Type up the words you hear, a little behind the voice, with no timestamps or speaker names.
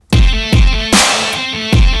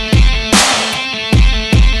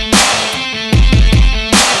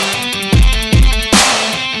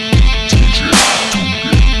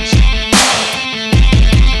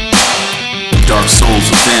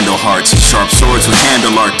swords with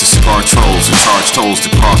handle art to scar trolls and charge tolls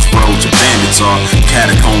to cross roads where bandits are.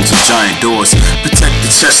 Catacombs with giant doors protect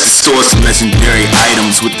the chest of swords and legendary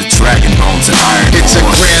items with the dragon bones and iron It's a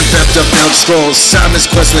ores. grand theft of Elder Scrolls, Simon's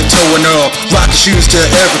Quest with Joe and Earl, rock shoes to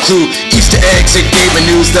every clue, Easter eggs and gaming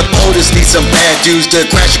news. The POTUS need some bad dudes to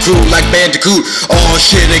crash crew like Bandicoot. All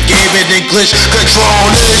shit and gaming English,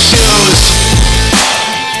 control issues.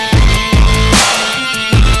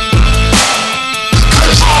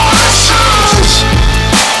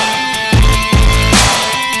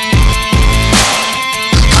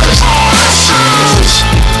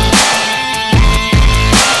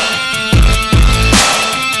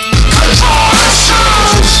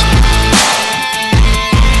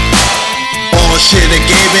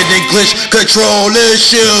 English control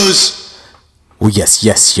issues. Well, yes,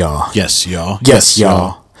 y'all. Yes, y'all. Yes,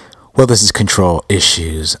 y'all. Well, this is Control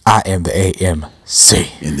Issues. I am the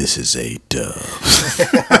AMC. And this is A Dub.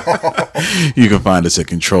 You can find us at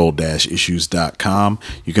control-issues.com.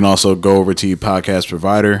 You can also go over to your podcast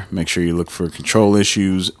provider. Make sure you look for Control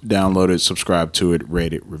Issues. Download it, subscribe to it,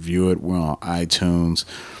 rate it, review it. We're on iTunes,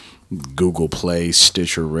 Google Play,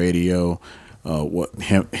 Stitcher Radio.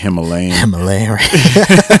 Himalayan Radio.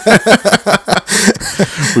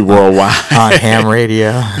 We worldwide on ham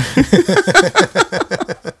radio.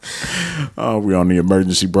 We're on the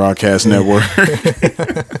Emergency Broadcast Network.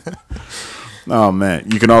 Oh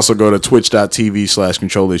man, you can also go to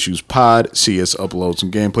twitch.tv/Control Issues Pod. See us upload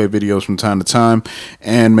some gameplay videos from time to time,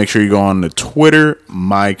 and make sure you go on the Twitter.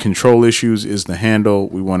 My Control Issues is the handle.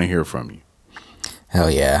 We want to hear from you.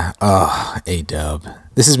 Hell yeah. Oh, A-Dub.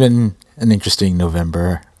 This has been an interesting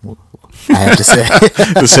November, I have to say.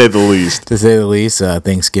 To say the least. To say the least.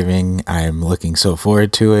 Thanksgiving, I'm looking so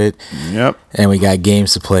forward to it. Yep. And we got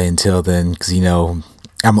games to play until then, because, you know,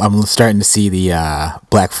 I'm starting to see the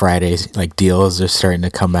Black Friday deals are starting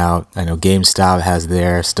to come out. I know GameStop has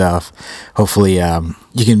their stuff. Hopefully,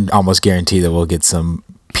 you can almost guarantee that we'll get some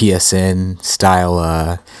PSN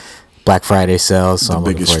style Black Friday sales. So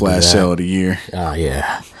the biggest flash sale of the year. Oh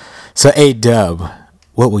yeah. So A-Dub,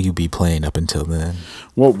 what will you be playing up until then?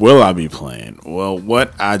 What will I be playing? Well,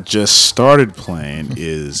 what I just started playing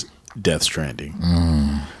is Death Stranding.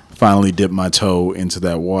 Finally dipped my toe into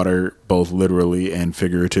that water, both literally and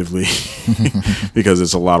figuratively, because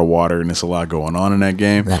it's a lot of water and it's a lot going on in that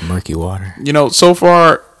game. That murky water. You know, so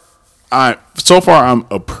far I'm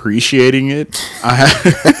appreciating it. I have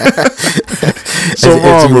as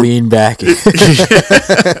you lean back. It's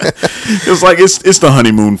like it's the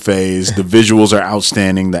honeymoon phase. The visuals are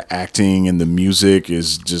outstanding. The acting and the music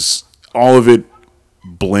is just, all of it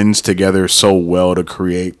blends together so well to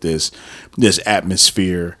create this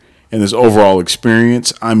atmosphere and this overall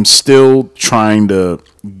experience. I'm still trying to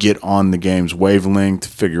get on the game's wavelength,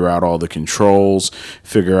 figure out all the controls,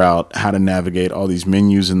 figure out how to navigate all these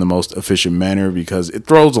menus in the most efficient manner, because it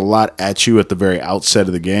throws a lot at you at the very outset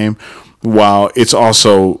of the game, while it's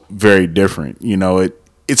also very different. You know,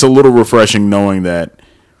 it's a little refreshing knowing that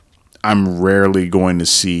I'm rarely going to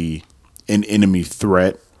see an enemy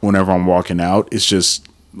threat whenever I'm walking out. It's just,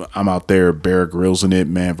 I'm out there Bear Grylls in it,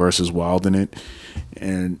 man versus wild in it.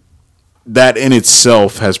 And that in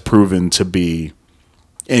itself has proven to be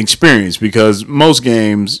an experience, because most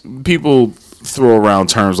games, people throw around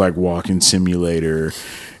terms like walking simulator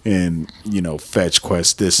and, you know, fetch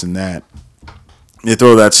quest, this and that. They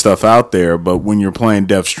throw that stuff out there, but when you're playing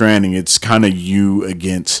Death Stranding, it's kind of you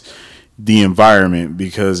against the environment,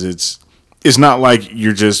 because it's not like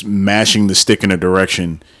you're just mashing the stick in a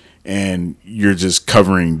direction and you're just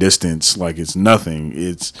covering distance like it's nothing.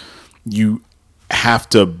 It's, you have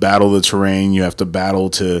to battle the terrain. You have to battle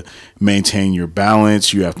to maintain your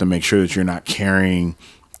balance. You have to make sure that you're not carrying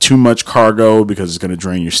too much cargo, because it's going to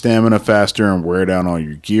drain your stamina faster and wear down all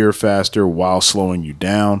your gear faster while slowing you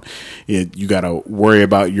down. You got to worry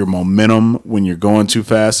about your momentum when you're going too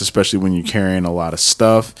fast, especially when you're carrying a lot of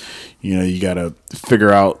stuff. You know, you got to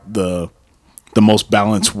figure out the most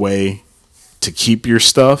balanced way to keep your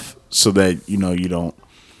stuff so that, you know, you don't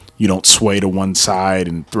sway to one side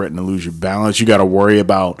and threaten to lose your balance. You got to worry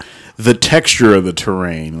about the texture of the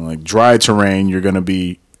terrain. Like dry terrain, you're going to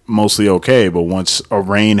be mostly okay, but once a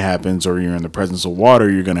rain happens or you're in the presence of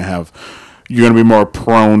water, you're going to be more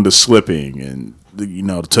prone to slipping. And, you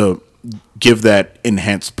know, to give that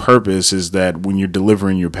enhanced purpose is that when you're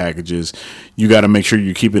delivering your packages, you got to make sure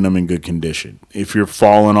you're keeping them in good condition. If you're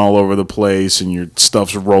falling all over the place and your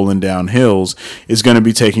stuff's rolling down hills, it's going to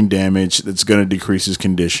be taking damage. That's going to decrease its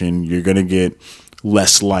condition. You're going to get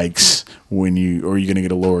less likes or you're going to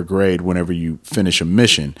get a lower grade whenever you finish a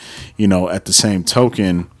mission. You know, at the same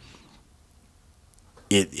token,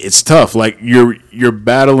 it's tough. Like you're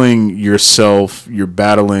battling yourself, you're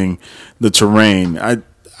battling the terrain.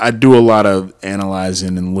 I do a lot of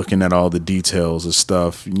analyzing and looking at all the details of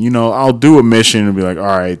stuff. I'll do a mission and be like,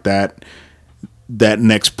 all right, that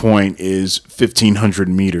next point is 1,500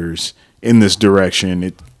 meters in this direction.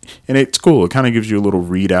 And it's cool. It kind of gives you a little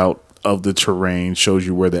readout of the terrain, shows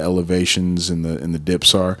you where the elevations and the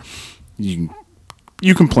dips are. You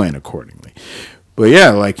can plan accordingly. But yeah,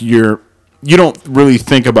 like you don't really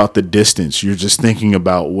think about the distance. You're just thinking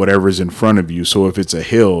about whatever's in front of you. So if it's a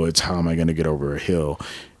hill, it's how am I going to get over a hill?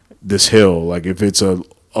 This hill, like if it's a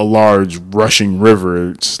large rushing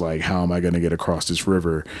river, it's like, how am I going to get across this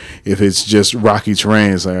river? If it's just rocky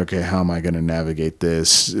terrain, it's like, okay, how am I going to navigate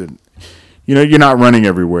this? You're not running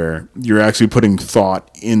everywhere. You're actually putting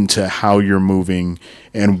thought into how you're moving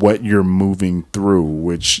and what you're moving through,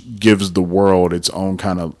 which gives the world its own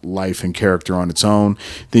kind of life and character on its own.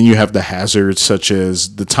 Then you have the hazards such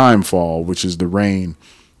as the timefall, which is the rain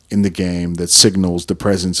in the game that signals the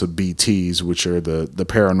presence of BTs, which are the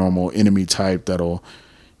paranormal enemy type that'll,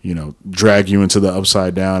 drag you into the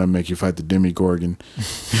upside down and make you fight the Demigorgon.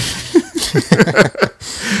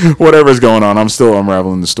 Whatever's going on, I'm still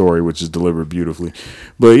unraveling the story, which is delivered beautifully.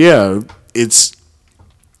 But yeah, it's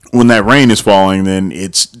when that rain is falling, then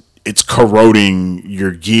it's corroding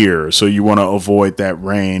your gear. So you want to avoid that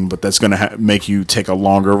rain, but that's going to make you take a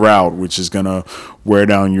longer route, which is going to wear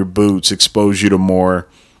down your boots, expose you to more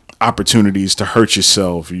opportunities to hurt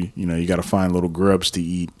yourself. You got to find little grubs to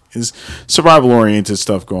eat. It's survival oriented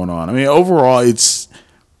stuff going on. I mean, overall, it's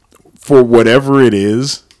for whatever it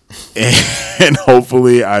is, and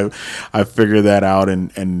hopefully I figure that out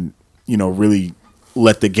and really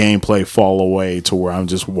let the gameplay fall away to where I'm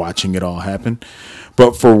just watching it all happen.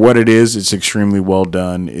 But for what it is, it's extremely well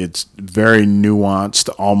done. It's very nuanced,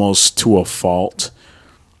 almost to a fault,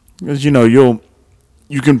 because you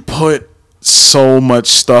can put so much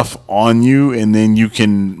stuff on you, and then you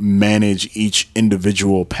can manage each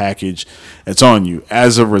individual package that's on you.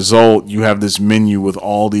 As a result, you have this menu with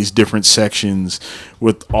all these different sections,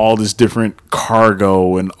 with all this different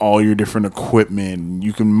cargo and all your different equipment.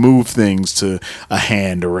 You can move things to a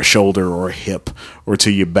hand or a shoulder or a hip or to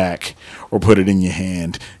your back or put it in your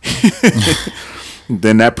hand.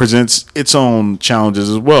 Then that presents its own challenges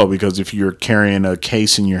as well, because if you're carrying a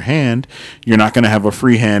case in your hand, you're not going to have a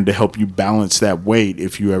free hand to help you balance that weight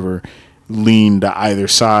if you ever lean to either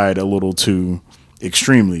side a little too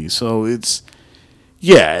extremely. So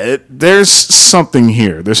there's something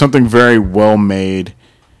here. There's something very well made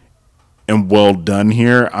and well done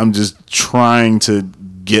here. I'm just trying to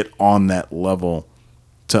get on that level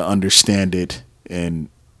to understand it and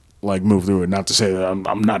move through it. Not to say that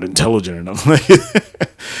I'm not intelligent enough.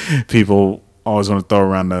 People always want to throw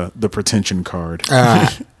around the pretension card.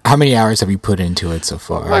 How many hours have you put into it so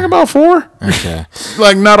far? About 4. Okay.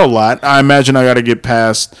 Not a lot. I imagine I got to get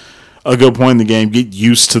past a good point in the game, get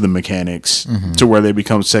used to the mechanics to where they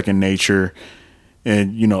become second nature,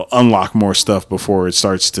 and unlock more stuff before it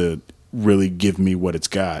starts to really give me what it's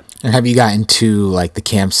got. And have you gotten to the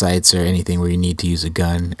campsites or anything where you need to use a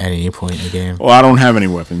gun at any point in the game? Well, I don't have any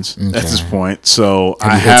weapons at this point, so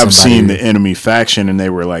I have seen the enemy faction, and they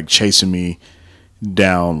were chasing me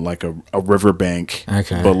down a riverbank.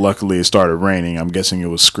 Okay. But luckily it started raining. I'm guessing it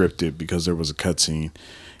was scripted because there was a cutscene.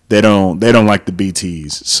 They don't like the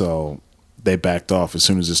BTs, so they backed off as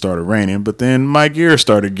soon as it started raining. But then my gear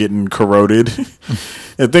started getting corroded.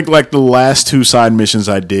 I think the last 2 side missions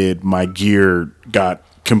I did, my gear got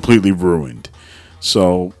completely ruined.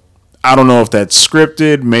 So I don't know if that's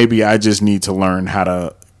scripted. Maybe I just need to learn how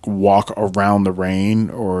to walk around the rain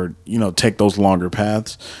or, take those longer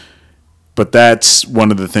paths. But that's one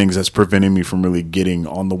of the things that's preventing me from really getting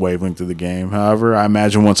on the wavelength of the game. However, I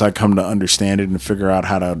imagine once I come to understand it and figure out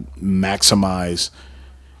how to maximize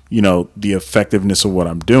the effectiveness of what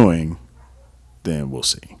I'm doing, then we'll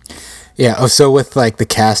see. Yeah. Oh, so with the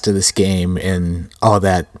cast of this game and all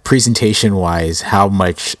that, presentation wise, how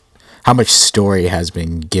much story has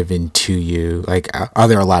been given to you? Are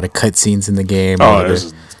there a lot of cutscenes in the game? Oh,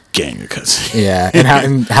 there's a gang of cutscenes. Yeah.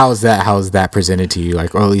 And how is that presented to you? Or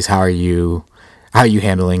at least how are you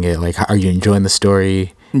handling it? Are you enjoying the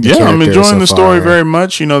story? Yeah, I'm enjoying the story very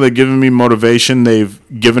much. They've given me motivation. They've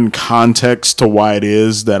given context to why it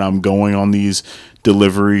is that I'm going on these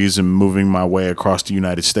deliveries and moving my way across the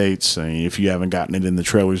United States. I mean, if you haven't gotten it in the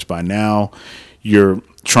trailers by now, you're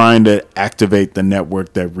trying to activate the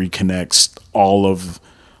network that reconnects all of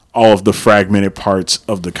the fragmented parts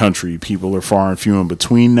of the country. People are far and few in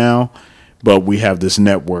between now but we have this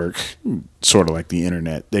network, sort of like the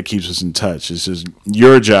internet, that keeps us in touch. It's just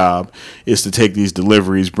your job is to take these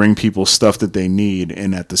deliveries, bring people stuff that they need,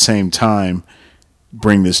 and at the same time,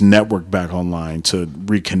 bring this network back online to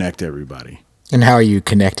reconnect everybody. And how are you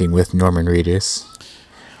connecting with Norman Reedus?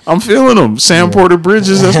 I'm feeling him. Sam Porter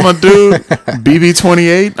Bridges, that's my dude.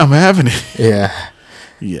 BB28, I'm having it. Yeah.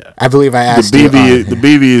 Yeah. I believe I asked the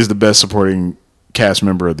BB is the best supporting cast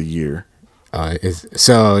member of the year.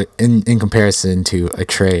 So in comparison to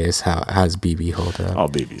Atreus, how's BB hold up? Oh,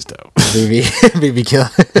 BB's dope. BB kill.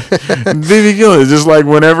 BB kill. It's just like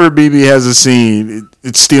whenever BB has a scene,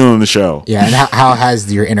 it's stealing the show. Yeah, and how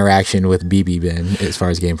has your interaction with BB been as far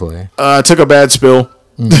as gameplay? I took a bad spill.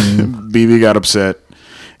 BB got upset,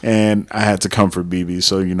 and I had to comfort BB.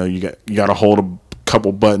 So you got to hold a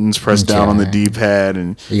couple buttons, press down on the D-pad,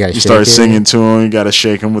 and you start singing to him. You got to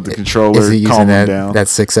shake him with the controller, calm him down. That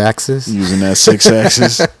 6-axis? Using that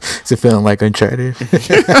 6-axis. Is it feeling like Uncharted?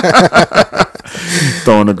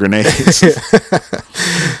 Throwing the grenades.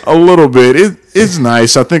 A little bit. It's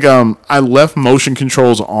nice. I think I left motion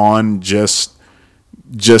controls on just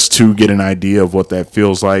to get an idea of what that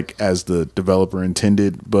feels like as the developer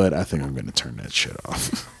intended, but I think I'm going to turn that shit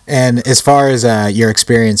off. And as far as your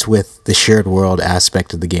experience with the shared world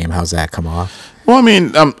aspect of the game, how's that come off? Well, I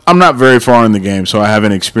mean, I'm not very far in the game, so I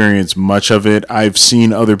haven't experienced much of it. I've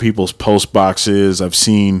seen other people's post boxes. I've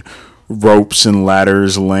seen ropes and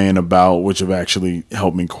ladders laying about, which have actually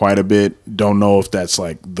helped me quite a bit. Don't know if that's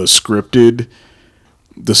like the scripted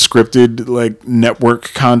like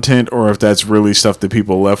network content or if that's really stuff that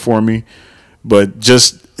people left for me. But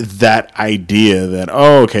just that idea that,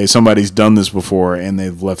 oh, okay, somebody's done this before and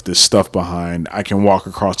they've left this stuff behind. I can walk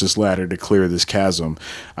across this ladder to clear this chasm.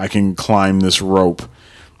 I can climb this rope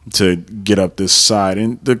to get up this side.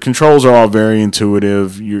 And the controls are all very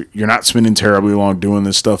intuitive. You're not spending terribly long doing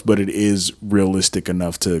this stuff, but it is realistic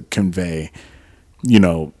enough to convey,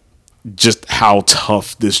 just how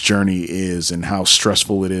tough this journey is and how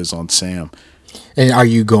stressful it is on Sam. And are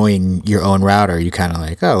you going your own route, or are you kind of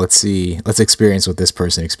like, oh, let's experience what this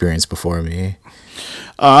person experienced before me?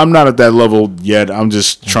 I'm not at that level yet. I'm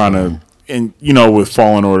just trying to, and with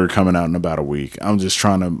Fallen Order coming out in about a week, I'm just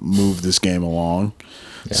trying to move this game along.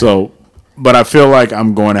 Yeah. So, but I feel like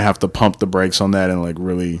I'm going to have to pump the brakes on that and like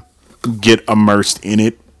really get immersed in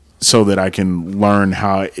it so that I can learn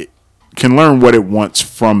what it wants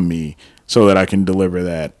from me so that I can deliver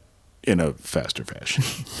that in a faster fashion.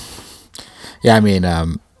 Yeah, I mean,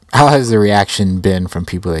 how has the reaction been from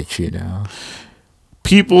people that you know?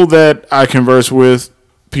 People that I converse with,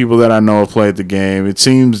 people that I know have played the game. It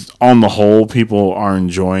seems, on the whole, people are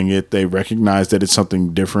enjoying it. They recognize that it's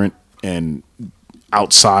something different and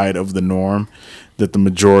outside of the norm that the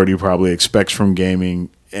majority probably expects from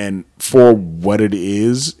gaming. And for what it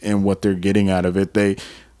is and what they're getting out of it,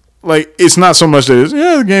 it's not so much that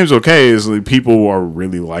the game's okay. It's like people are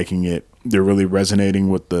really liking it. They're really resonating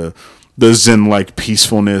with the zen-like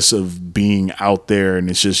peacefulness of being out there, and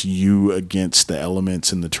it's just you against the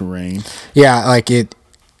elements and the terrain. Yeah,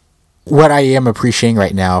 what I am appreciating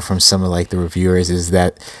right now from some of the reviewers is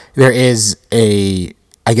that there is a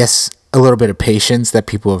little bit of patience that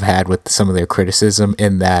people have had with some of their criticism,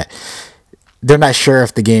 in that they're not sure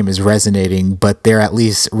if the game is resonating, but they're at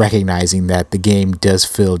least recognizing that the game does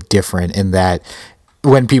feel different, and that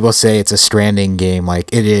when people say it's a Stranding game,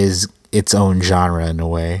 it is its own genre in a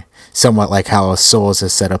way. Somewhat like how Souls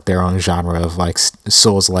has set up their own genre of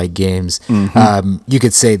Souls-like games. Mm-hmm. You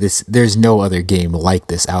could say there's no other game like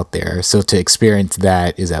this out there. So to experience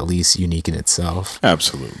that is at least unique in itself.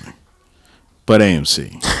 Absolutely. But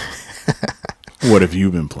AMC, what have you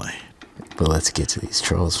been playing? But let's get to these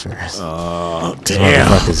trolls first. Oh, damn.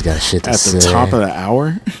 Motherfuckers got shit to say. At the top of the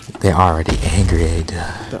hour? They're already angry.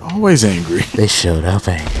 They're always angry. They showed up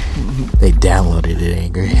angry. They downloaded it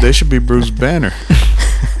angry. They should be Bruce Banner.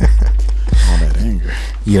 All that anger.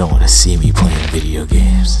 You don't want to see me playing video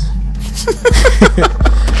games.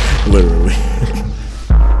 Literally.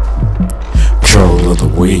 Troll of the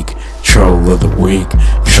week. Troll of the week.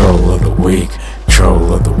 Troll of the week.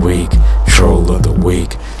 Troll of the week. Troll of the week.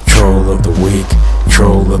 Troll of the week.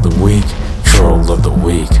 Troll of the week.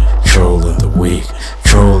 Troll of the week. Troll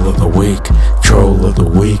of the week. Troll of the week. Troll of the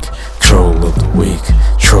week. Troll of the week.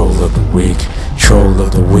 Troll of the week. Troll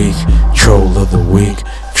of the week. Troll of the week.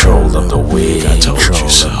 Troll of the week. I told you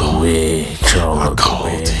so. I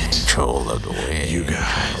called it. Troll of the week. You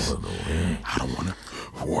guys. I don't want to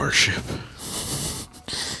worship.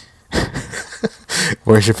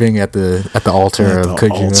 Worshipping at the altar of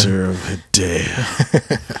Kojima. Altar of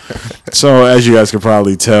Hideo. So, as you guys can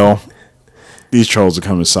probably tell, These trolls are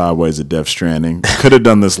coming sideways at Death Stranding. Could have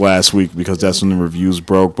done this last week because that's when the reviews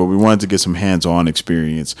broke, but we wanted to get some hands-on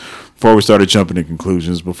experience before we started jumping to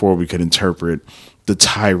conclusions, before we could interpret the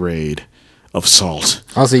tirade of salt,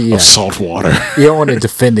 also, yeah, of salt water. You don't want to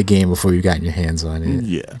defend the game before you've gotten your hands on it.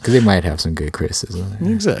 Yeah. Because they might have some good criticism.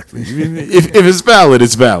 Exactly. If it's valid,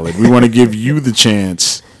 it's valid. We want to give you the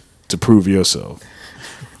chance to prove yourself.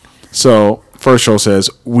 So, first troll says,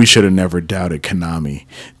 we should have never doubted Konami.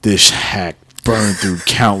 This hack burned through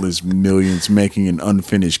countless millions, making an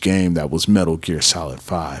unfinished game that was Metal Gear Solid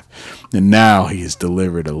 5. And now he has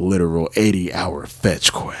delivered a literal 80-hour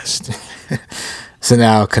fetch quest. So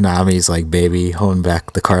now Konami's like, baby, holding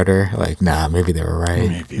back the Carter. Like, nah, maybe they were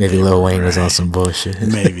right. Maybe Lil Wayne was on some bullshit.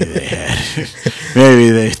 Maybe they had.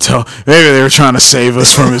 Maybe they were trying to save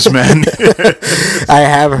us from his men. I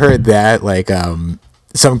have heard that, like,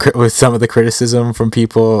 with some of the criticism from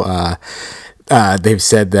people, they've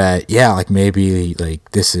said that, yeah, like maybe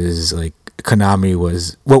like this is like Konami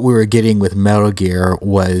was what we were getting with Metal Gear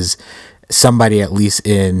was somebody at least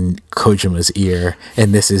in Kojima's ear,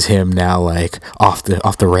 and this is him now like off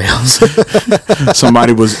the rails.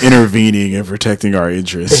 Somebody was intervening and protecting our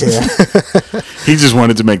interests. Yeah. He just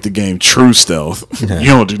wanted to make the game true stealth. Yeah. You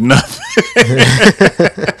don't do nothing.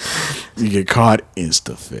 You get caught,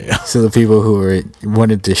 insta fail. So the people who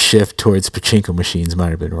wanted to shift towards pachinko machines might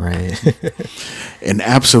have been right. An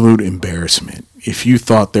absolute embarrassment. If you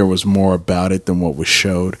thought there was more about it than what was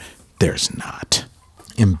showed, there's not.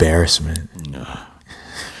 Embarrassment. No.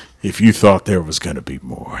 If you thought there was going to be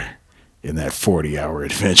more in that 40-hour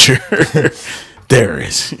adventure, there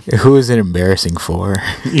is. Who is it embarrassing for?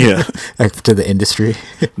 Yeah. Like to the industry?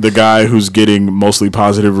 The guy who's getting mostly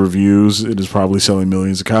positive reviews, it is probably selling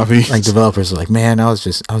millions of copies. Like developers are like, man, I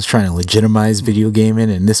was trying to legitimize video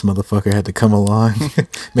gaming and this motherfucker had to come along,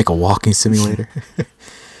 make a walking simulator.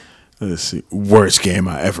 Let's see. Worst game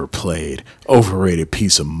I ever played. Overrated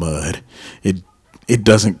piece of mud. It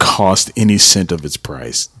doesn't cost any cent of its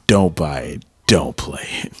price. Don't buy it. Don't play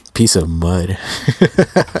it. Piece of mud.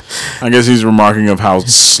 I guess he's remarking of how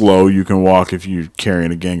slow you can walk if you're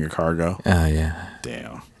carrying a gang of cargo. Oh, yeah.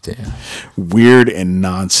 Damn. Weird and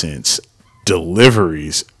nonsense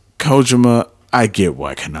deliveries. Kojima, I get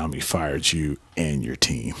why Konami fired you and your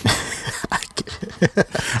team.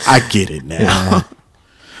 I get it now. Yeah.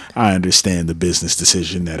 I understand the business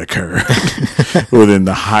decision that occurred within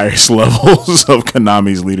the highest levels of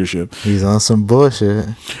Konami's leadership. He's on some bullshit.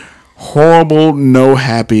 Horrible, no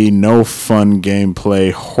happy, no fun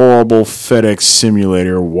gameplay. Horrible FedEx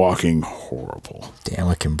simulator walking horrible. Damn,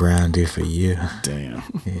 what can Brown do for you? Damn.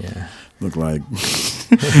 Yeah. Look like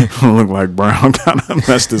Brown kind of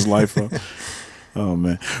messed his life up. Oh,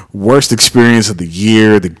 man. Worst experience of the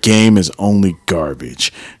year. The game is only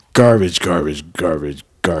garbage. Garbage. It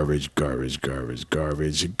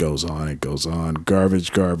goes on. It goes on.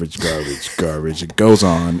 Garbage. It goes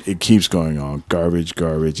on. It keeps going on.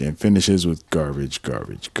 Garbage, and finishes with garbage.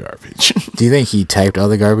 Do you think he typed all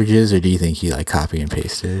the garbages, or do you think he like copy and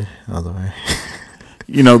pasted all the way?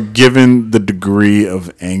 You know, given the degree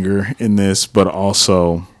of anger in this, but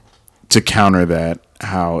also to counter that,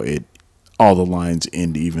 how all the lines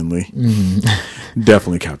end evenly. Mm-hmm.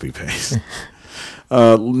 Definitely copy paste.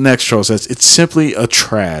 Next troll says, it's simply a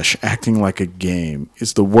trash acting like a game.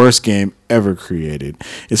 It's the worst game ever created.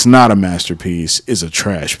 It's not a masterpiece. It's a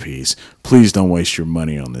trash piece. Please don't waste your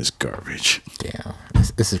money on this garbage. Damn.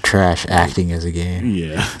 It's a trash acting as a game.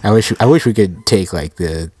 Yeah. I wish we could take like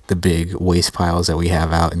the big waste piles that we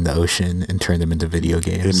have out in the ocean and turn them into video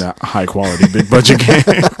games. In high quality, big budget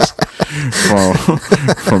games.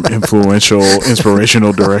 from influential,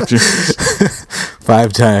 inspirational directors.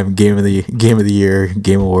 5-time game of the year,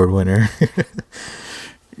 Game Award winner.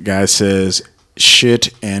 Guy says, shit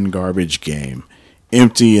and garbage game.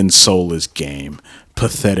 Empty and soulless game.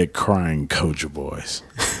 Pathetic crying Koja boys.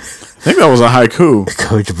 I think that was a haiku.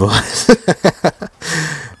 Koja boys.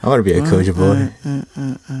 I want to be a Koja boy.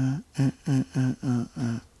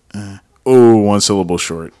 Ooh, one syllable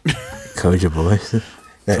short. Koja boys.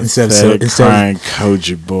 Instead of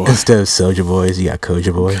Koja boy. Instead of Soulja Boys, you got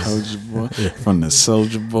Koja Boys. Koja boy. Yeah. From the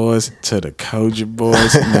Soulja Boys to the Koja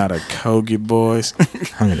Boys, now the Kogi Boys.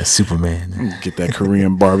 I'm gonna Superman. Get that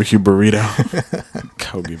Korean barbecue burrito.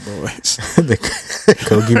 Kogi Boys. The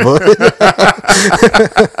Kogi Boys.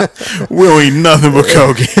 We don't eat nothing but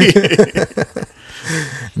Kogi.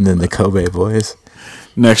 And then the Kobe Boys.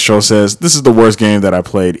 Next troll says, this is the worst game that I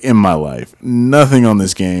played in my life. Nothing on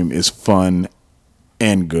this game is fun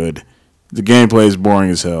and good. The gameplay is boring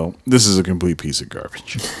as hell. This is a complete piece of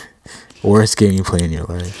garbage. Worst game you play in your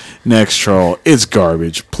life. Next troll. It's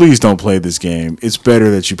garbage. Please don't play this game. It's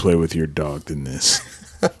better that you play with your dog than this.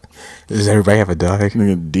 Does everybody have a dog?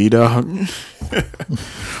 D-dog.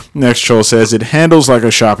 Next troll says, it handles like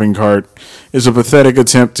a shopping cart. Is a pathetic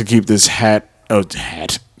attempt to keep this hat. Oh,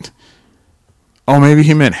 maybe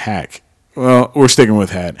he meant hack. Well, we're sticking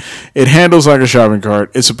with hat. It handles like a shopping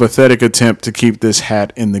cart. It's a pathetic attempt to keep this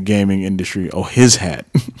hat in the gaming industry. Oh, his hat.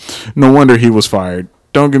 No wonder he was fired.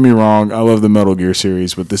 Don't get me wrong. I love the Metal Gear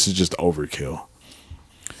series, but this is just overkill.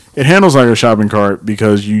 It handles like a shopping cart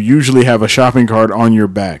because you usually have a shopping cart on your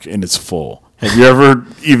back and it's full. Have you ever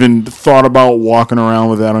even thought about walking around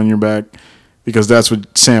with that on your back? Because that's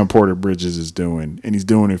what Sam Porter Bridges is doing, and he's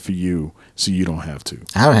doing it for you, so you don't have to.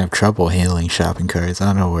 I don't have trouble handling shopping carts. I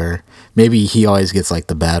don't know where. Maybe he always gets like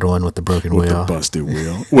the bad one with the broken wheel. With the busted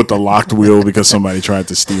wheel. With the locked wheel because somebody tried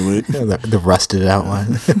to steal it. The rusted out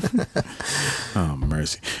one. Oh,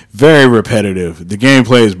 mercy. Very repetitive. The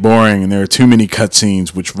gameplay is boring, and there are too many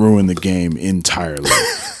cutscenes which ruin the game entirely.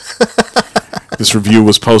 This review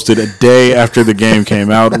was posted a day after the game came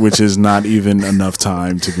out, which is not even enough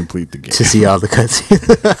time to complete the game. To see all the cutscenes.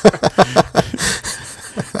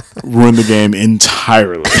 Ruined the game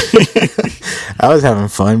entirely. I was having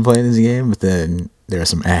fun playing this game, but then there was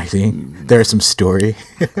some acting. There was some story.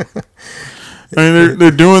 I mean, they're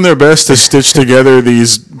doing their best to stitch together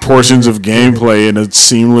these portions of gameplay in a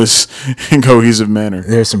seamless and cohesive manner.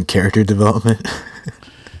 There's some character development.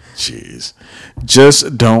 Jeez.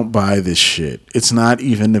 Just don't buy this shit. It's not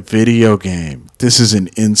even a video game. This is an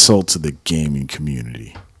insult to the gaming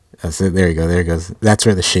community. That's it. There you go. There it goes. That's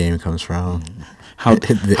where the shame comes from. How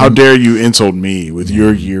dare you insult me with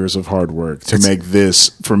your years of hard work to make this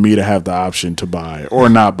for me to have the option to buy or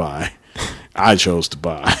not buy? I chose to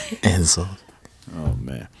buy. Insult. Oh,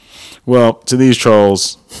 man. Well, to these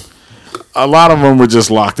trolls, a lot of them were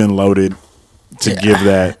just locked and loaded to give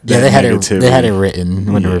that they had negativity. They had it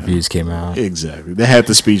written when the reviews came out. Exactly. They had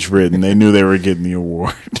the speech written. They knew they were getting the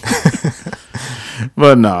award.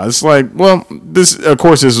 But no, it's like, well, this, of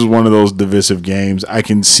course, this is one of those divisive games. I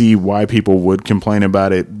can see why people would complain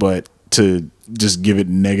about it, but to just give it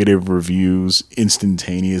negative reviews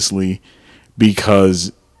instantaneously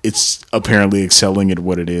because it's apparently excelling at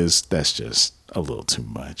what it is, that's just a little too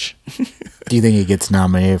much. Do you think it gets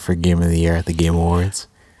nominated for Game of the Year at the Game Awards?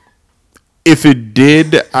 If it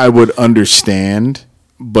did, I would understand.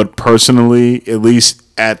 But personally, at least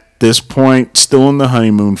at this point, still in the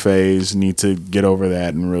honeymoon phase, need to get over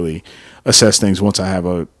that and really assess things once I have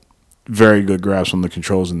a very good grasp on the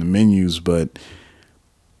controls and the menus. But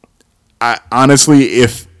I honestly,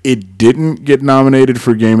 if it didn't get nominated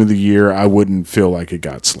for Game of the Year, I wouldn't feel like it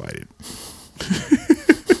got slighted.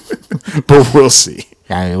 But we'll see.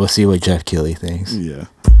 I mean, we'll see what Jeff Keighley thinks. Yeah.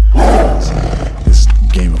 This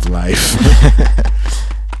game of life.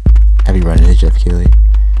 Have you run into Jeff Keighley?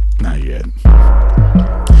 Not yet.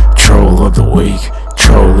 Troll of the week.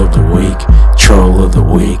 Troll of the week. Troll of the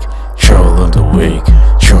week. Troll of the week.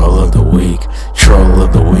 Troll of the week. Troll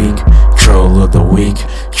of the week. Troll of the week.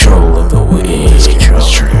 Troll of the week. This game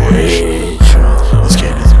is trash. This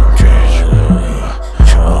game is trash.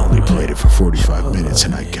 I only played it for 45 minutes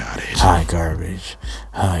and I got it. High garbage.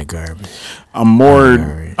 High garbage. I'm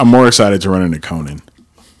more excited to run into Conan.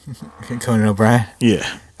 Conan O'Brien?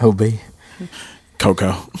 Yeah. OB.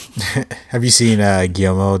 Coco. Have you seen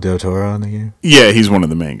Guillermo del Toro in the game? Yeah, he's one of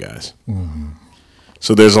the main guys. Mm-hmm.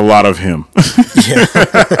 So there's a lot of him. Yeah.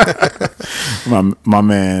 my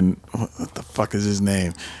man, what the fuck is his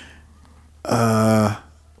name?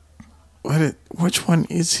 Which one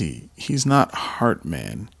is he? He's not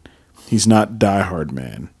Heartman. He's not Die Hard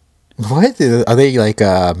Man. What are they like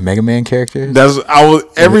Mega Man characters?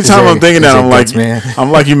 Every time I'm thinking that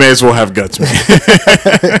I'm like you may as well have Guts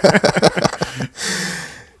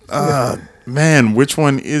Man. Man, which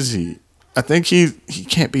one is he? I think he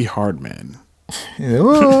can't be Hard Man.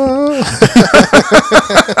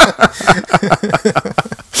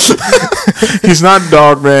 He's not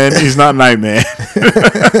Dog Man. He's not Night Man.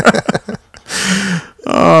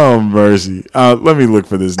 Oh, mercy. Let me look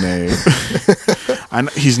for this name.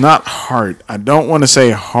 He's not Hard. I don't want to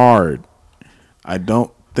say Hard. I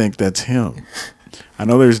don't think that's him. I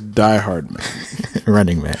know there's Die Hard Man.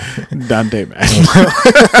 Running Man. Dante Man.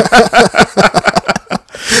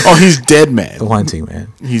 Oh, he's Dead Man. The Hunting Man.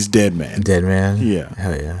 He's Dead Man. Dead Man? Yeah.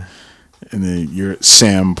 Hell yeah. And then you're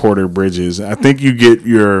Sam Porter Bridges. I think you get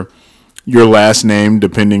your last name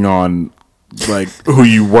depending on like who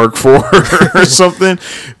you work for or something,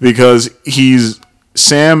 because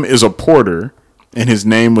Sam is a porter and his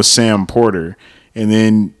name was Sam Porter, and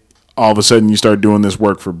then all of a sudden you start doing this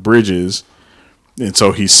work for Bridges And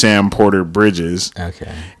so he's Sam Porter Bridges.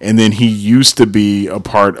 Okay. And then he used to be a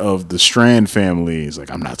part of the Strand family. He's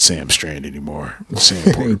like, I'm not Sam Strand anymore. I'm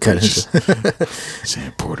Sam Porter Bridges.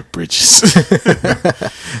 Sam Porter Bridges.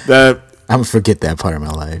 That I'm gonna forget that part of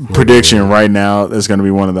my life. prediction right now, that's going to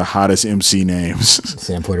be one of the hottest MC names.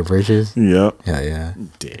 Sam Porter Bridges. Yep. Yeah.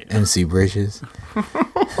 Damn. MC Bridges.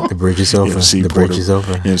 The bridge is over. MC The Porter, bridge is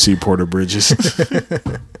over. MC Porter Bridges.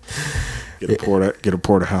 Get a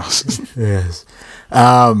porterhouse. Yes.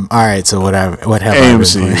 All right. So what have AMC. I been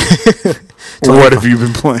playing? What have you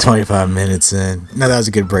been playing? 25 minutes in. No, that was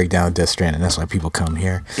a good breakdown of Death Stranding. That's why people come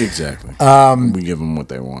here. Exactly. We give them what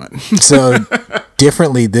they want. So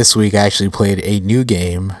differently this week, I actually played a new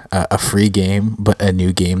game, a free game, but a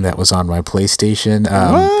new game that was on my PlayStation.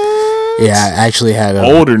 What? Yeah, I actually had a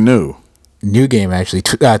Old or new? new game actually,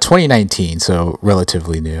 2019, so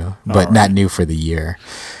relatively new, but not new for the year.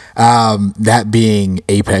 That being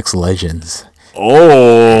Apex Legends.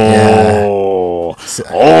 Oh. So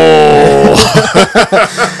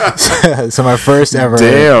my first ever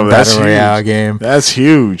Damn, that's Battle Royale huge. game. That's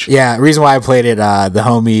huge. Yeah, reason why I played it, the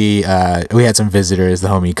homie, we had some visitors. The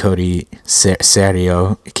homie Cody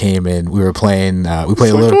Serio came in. We were playing. We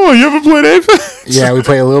played a little. Oh, you ever played Apex? Yeah, we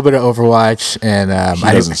played a little bit of Overwatch, and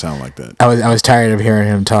He doesn't sound like that. I was tired of hearing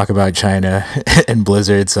him talk about China and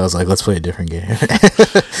Blizzard, so I was like, let's play a different game.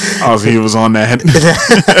 Oh, so he was on that.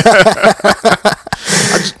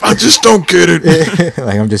 I just don't get it.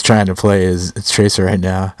 Like, I'm just trying to play as Tracer right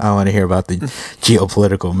now. I don't want to hear about the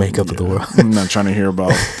geopolitical makeup of the world. I'm not trying to hear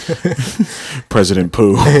about President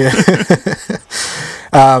Pooh.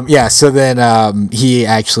 Yeah, so then he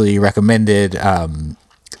actually recommended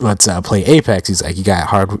let's play Apex. He's like, you got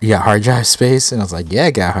hard drive space? And I was like, yeah,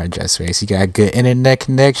 I got hard drive space. You got good internet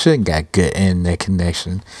connection? Got good internet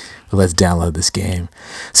connection. Well, let's download this game.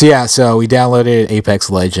 So yeah, so we downloaded Apex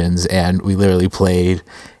Legends, and we literally played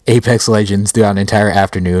Apex Legends throughout an entire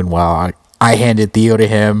afternoon while I handed Theo to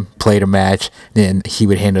him, played a match, then he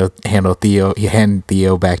would handle Theo. He handed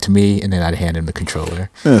Theo back to me, and then I'd hand him the controller.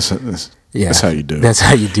 That's how you do it. That's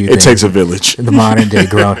how you do it. things. Takes a village. The modern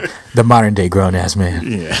day grown ass man.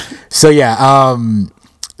 Yeah. So yeah,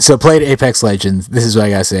 so played Apex Legends. This is what I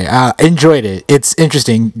gotta say. Enjoyed it. It's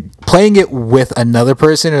interesting playing it with another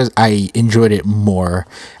person. I enjoyed it more.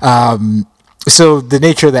 So the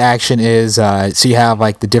nature of the action is, so you have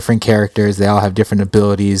like the different characters. They all have different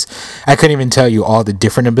abilities. I couldn't even tell you all the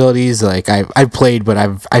different abilities. Like I played, but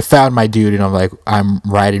I found my dude, and I'm like, I'm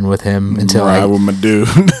riding with him until with my dude.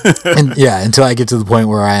 until I get to the point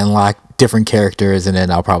where I unlock different characters, and then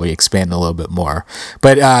I'll probably expand a little bit more.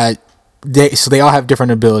 But they all have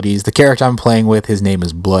different abilities. The character I'm playing with, his name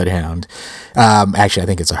is Bloodhound. Actually, I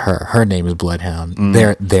think it's a her. Her name is Bloodhound.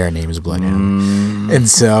 Their name is Bloodhound. And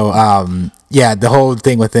so, yeah, the whole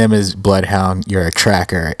thing with them is Bloodhound. You're a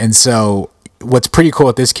tracker, and so what's pretty cool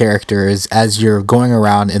with this character is as you're going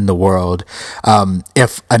around in the world,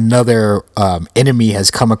 if another enemy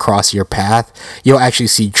has come across your path, you'll actually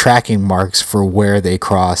see tracking marks for where they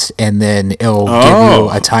crossed, and then it'll give you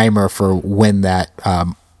a timer for when that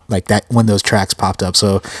when those tracks popped up.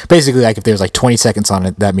 So basically, like if there's like 20 seconds on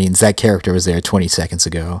it, that means that character was there 20 seconds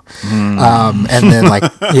ago. And then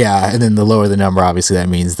and then the lower the number, obviously that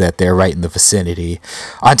means that they're right in the vicinity.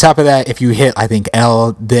 On top of that, if you hit, I think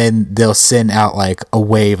L, then they'll send out like a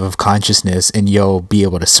wave of consciousness, and you'll be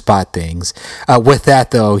able to spot things. With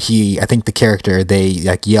that though, I think the character, they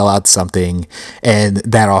like yell out something, and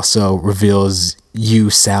that also reveals you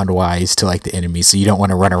sound wise to like the enemy, so you don't want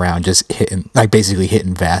to run around just basically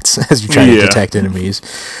hitting vats as you're trying to detect enemies.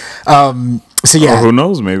 So yeah, or who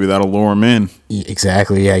knows, maybe that'll lure them in.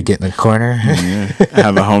 Exactly. Yeah, get in the corner. Yeah.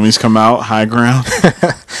 Have the homies come out high ground.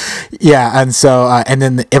 Yeah, and so and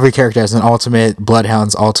then every character has an ultimate.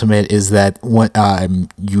 Bloodhound's ultimate is that when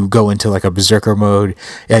you go into like a berserker mode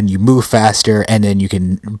and you move faster, and then you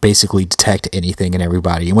can basically detect anything and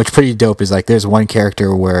everybody. And what's pretty dope is like there's one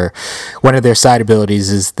character where one of their side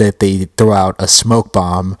abilities is that they throw out a smoke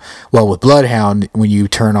bomb. Well, with Bloodhound, when you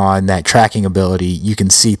turn on that tracking ability, you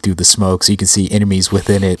can see through the smoke, so you can see enemies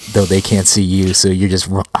within it, though they can't see you. So you're just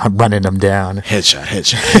running them down. Headshot.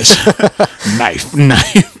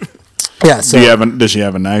 Knife. Yeah. So does she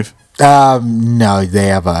have a knife? No,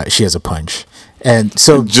 she has a punch. And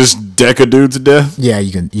so just deck a dude to death? Yeah,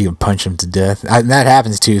 you can punch him to death. And that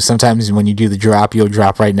happens too. Sometimes when you do the drop, you'll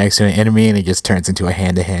drop right next to an enemy, and it just turns into a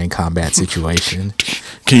hand-to-hand combat situation.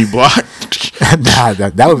 Can you block? Nah,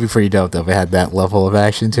 that would be pretty dope though if it had that level of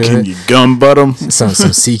action to it. Can you gun butt him? Some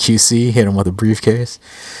CQC, hit him with a briefcase.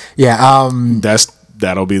 Yeah.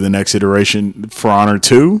 that'll be the next iteration for Honor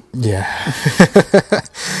 2. Yeah.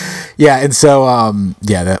 Yeah, and so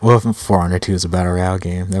if For Honor 2 is a battle royale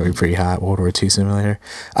game, that would be pretty hot. World War II simulator.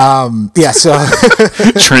 So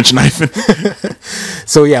Trench knifing.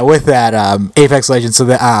 So yeah, with that, Apex Legends, so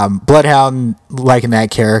the Bloodhound, liking that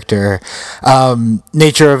character,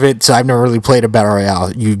 nature of it. So I've never really played a battle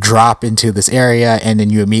royale. You drop into this area and then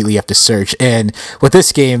you immediately have to search. And with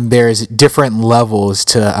this game, there's different levels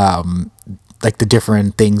to like the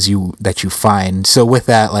different things that you find. So with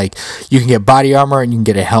that, like you can get body armor and you can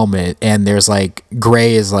get a helmet, and there's like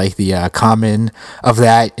gray is like the common of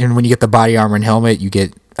that. And when you get the body armor and helmet, you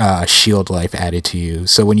get shield life added to you.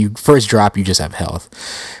 So when you first drop, you just have health.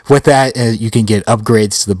 With that, you can get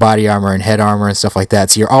upgrades to the body armor and head armor and stuff like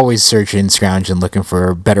that. So you're always searching, scrounging, looking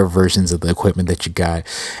for better versions of the equipment that you got.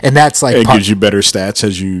 And that's like it gives you better stats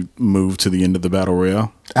as you move to the end of the battle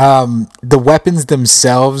royale. The weapons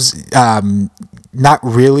themselves, not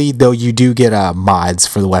really, though you do get mods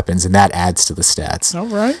for the weapons, and that adds to the stats. All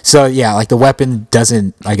right. So yeah, like the weapon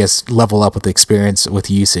doesn't, I guess, level up with the experience with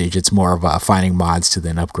usage. It's more of finding mods to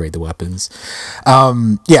then upgrade the weapons.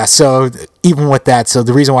 So even with that, so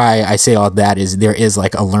the reason why I say all that is there is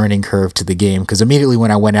like a learning curve to the game, because immediately when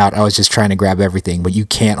I went out, I was just trying to grab everything, but you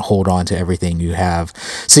can't hold on to everything you have.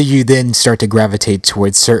 So you then start to gravitate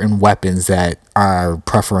towards certain weapons that are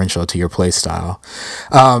preferential to your play style.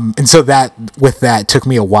 And so that took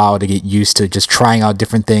me a while to get used to just trying out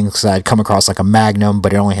different things. So I'd come across like a Magnum,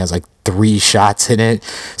 but it only has like 3 shots in it.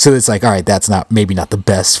 So it's like, all right, that's maybe not the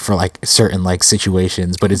best for like certain like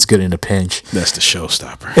situations, but it's good in a pinch. That's the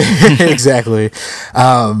showstopper. Exactly.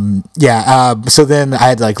 So then I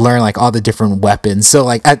had to like learn like all the different weapons. So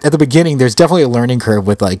like at the beginning, there's definitely a learning curve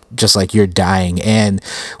with like just like you're dying. And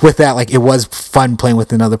with that, like it was fun playing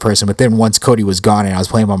with another person. But then once Cody was gone and I was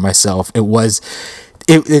playing by myself, I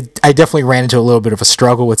definitely ran into a little bit of a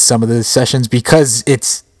struggle with some of the sessions, because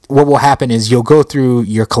what will happen is you'll go through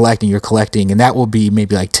your collecting, and that will be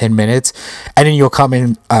maybe like 10 minutes, and then you'll come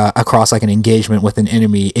in across like an engagement with an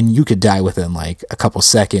enemy, and you could die within like a couple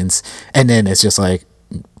seconds, and then it's just like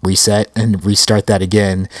reset and restart that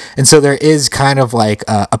again. And so there is kind of like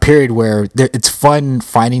a period where it's fun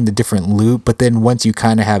finding the different loot, but then once you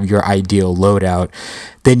kind of have your ideal loadout,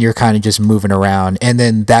 then you're kind of just moving around, and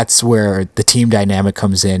then that's where the team dynamic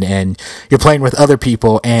comes in, and you're playing with other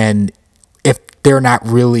people, and if they're not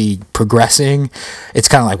really progressing, it's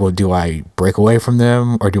kind of like, well, do I break away from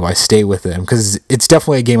them or do I stay with them? Because it's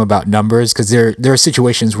definitely a game about numbers, because there are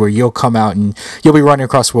situations where you'll come out and you'll be running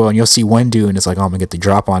across the world and you'll see one dude and it's like, oh, I'm gonna get the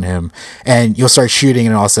drop on him, and you'll start shooting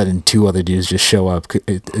and all of a sudden 2 other dudes just show up.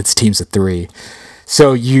 It's teams of 3.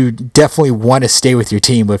 So you definitely want to stay with your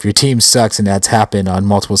team, but if your team sucks, and that's happened on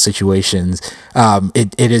multiple situations,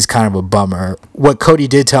 it is kind of a bummer. What Cody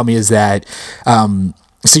did tell me is that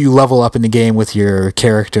so you level up in the game with your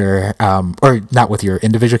character, or not with your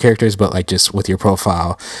individual characters, but like just with your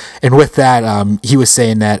profile. And with that, he was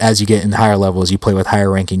saying that as you get in higher levels, you play with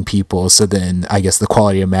higher ranking people. So then I guess the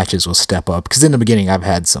quality of matches will step up. Because in the beginning, I've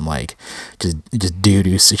had some like just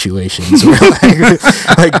doo-doo situations where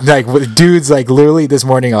like with dudes, like literally this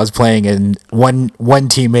morning I was playing and one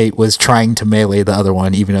teammate was trying to melee the other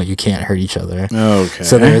one, even though you can't hurt each other. Okay.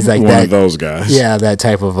 So there's like one of those guys. Yeah, that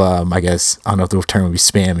type of I guess, I don't know if the term would be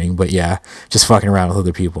spamming, but yeah, just fucking around with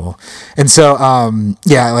other people. And so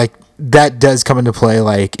like that does come into play.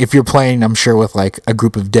 Like if you're playing, I'm sure, with like a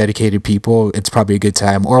group of dedicated people, it's probably a good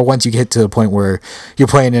time. Or once you get to the point where you're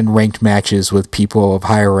playing in ranked matches with people of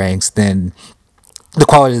higher ranks, then the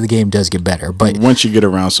quality of the game does get better. But once you get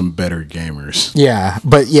around some better gamers,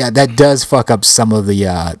 that does fuck up some of the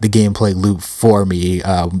gameplay loop for me,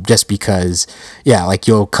 just because like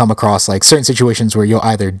you'll come across like certain situations where you'll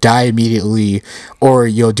either die immediately or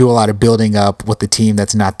you'll do a lot of building up with the team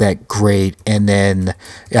that's not that great, and then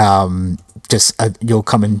you'll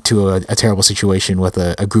come into a terrible situation with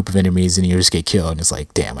a group of enemies and you just get killed, and it's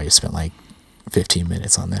like, damn, I just spent like 15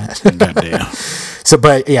 minutes on that. Goddamn. So,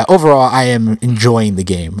 but yeah, overall, I am enjoying the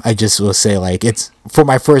game. I just will say, like, it's for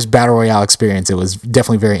my first battle royale experience, it was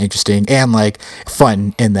definitely very interesting and like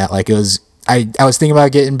fun in that, like, it was. I was thinking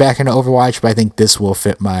about getting back into Overwatch, but I think this will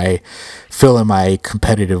fill in my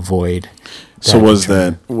competitive void. So was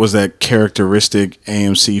that characteristic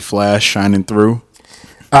AMC flash shining through?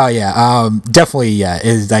 Oh yeah, definitely. Yeah,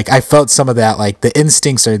 it's like I felt some of that. Like the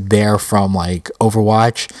instincts are there from like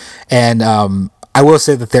Overwatch, and I will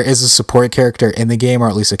say that there is a support character in the game, or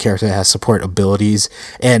at least a character that has support abilities,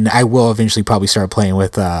 and I will eventually probably start playing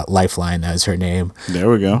with Lifeline as her name. There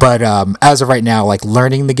we go. But as of right now, like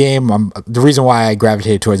learning the game, the reason why I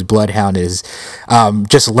gravitated towards Bloodhound is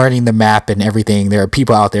just learning the map and everything. There are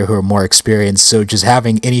people out there who are more experienced, so just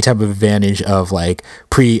having any type of advantage of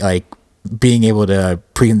being able to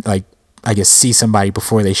I guess see somebody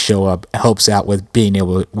before they show up helps out with being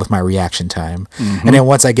able with my reaction time. And then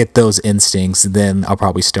once I get those instincts, then I'll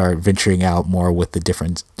probably start venturing out more with the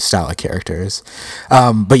different style of characters.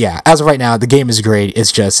 But yeah, as of right now, the game is great.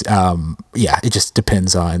 It's just it just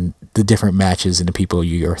depends on the different matches and the people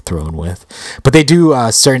you're thrown with. But they do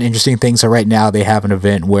certain interesting things. So right now they have an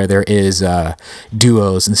event where there is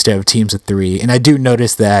duos instead of teams of 3. And I do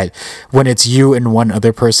notice that when it's you and one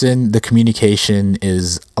other person, the communication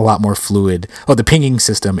is a lot more fluid. Oh, the pinging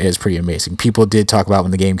system is pretty amazing. People did talk about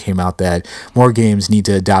when the game came out that more games need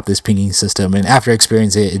to adopt this pinging system. And after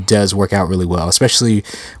experiencing it, it does work out really well, especially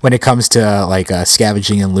when it comes to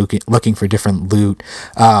scavenging and looking for different loot,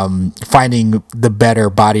 finding the better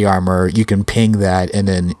body armor. You can ping that, and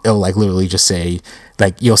then it'll literally just say,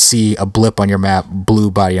 you'll see a blip on your map, blue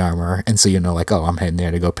body armor, and so oh, I'm heading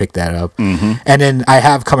there to go pick that up. And then I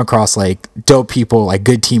have come across dope people,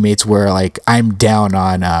 good teammates where I'm down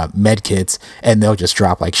on med kits, and they'll just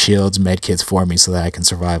drop shields, med kits for me so that I can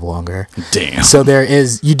survive longer. Damn. So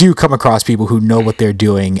you do come across people who know what they're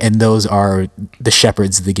doing, and those are the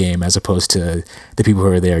shepherds of the game as opposed to the people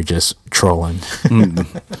who are there just trolling.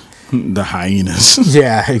 The hyenas.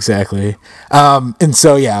 Yeah, exactly. And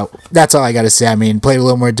so yeah, that's all I got to say. I mean, played a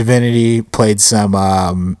little more Divinity, played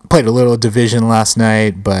a little Division last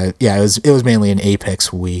night, but yeah, it was mainly an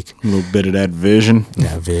Apex week. A little bit of that Vision.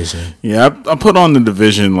 Yeah, Vision. Yeah, I put on the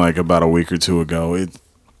Division about a week or two ago.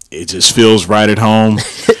 It just feels right at home.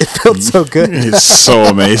 It felt so good. It's so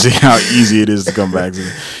amazing how easy it is to come back to.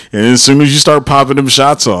 And as soon as you start popping them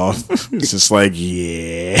shots off, it's just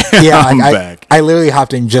I'm back. I literally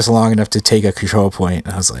hopped in just long enough to take a control point,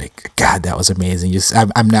 and I was like, God, that was amazing.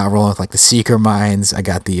 I'm now rolling with the Seeker Mines. I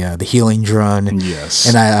got the healing drone. Yes.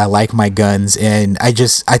 And I like my guns. And I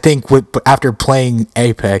think after playing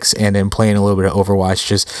Apex and then playing a little bit of Overwatch,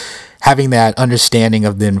 just having that understanding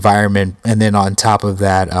of the environment, and then on top of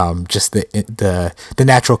that, just the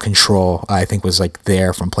natural control, I think was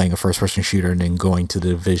there from playing a first-person shooter and then going to the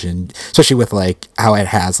Division, especially with how it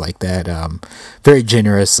has that very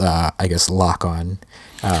generous, I guess, lock-on.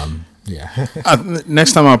 Yeah.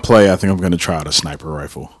 Next time I play, I think I'm going to try out a sniper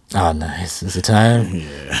rifle. Oh, nice. Is it time?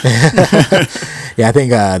 Yeah. Yeah, I think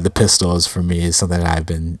the pistols for me is something that I've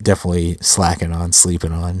been definitely sleeping on.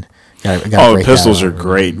 The pistols are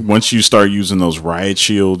great. Once you start using those riot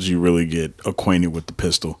shields, you really get acquainted with the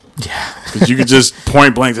pistol. Yeah. Because you could just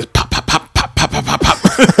point blank, just pop, pop, pop, pop, pop, pop, pop,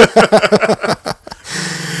 pop.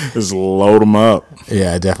 Just load them up.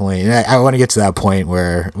 Yeah, definitely. And I want to get to that point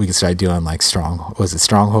where we can start doing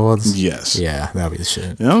strongholds? Yes. Yeah, that'll be the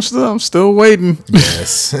shit. Yeah, I'm still waiting.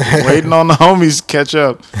 Yes. Waiting on the homies to catch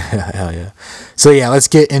up. Hell yeah. So yeah, let's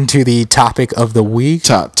get into the topic of the week.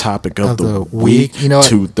 Topic of the week. You know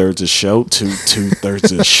what? 2/3 of show.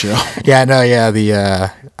 Two-thirds of show. Yeah, no,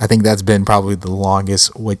 yeah. I think that's been probably the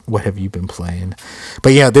longest. What have you been playing?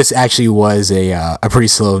 But yeah, this actually was a pretty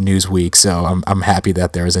slow news week, so I'm happy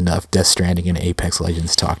that there was enough Death Stranding and Apex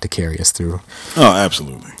Legends talk to carry us through. Oh,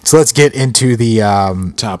 absolutely. So let's get into the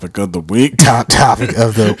topic of the week. Topic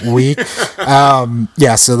of the week.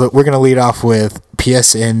 Yeah, so we're gonna lead off with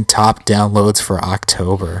PSN top downloads for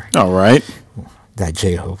October. All right. That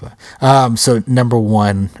Jehovah. So number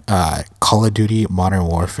 1, Call of Duty Modern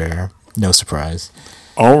Warfare. No surprise.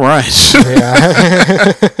 All right.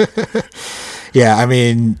 Yeah. Yeah, I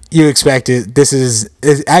mean, you expect it.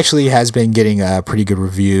 It actually has been getting pretty good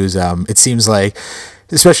reviews. It seems like,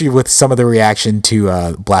 especially with some of the reaction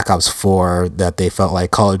to Black Ops 4, that they felt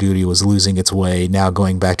like Call of Duty was losing its way, now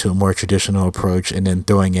going back to a more traditional approach, and then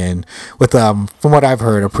throwing in with, from what I've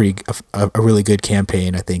heard, a really good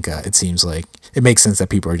campaign. I think it seems like it makes sense that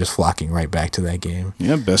people are just flocking right back to that game.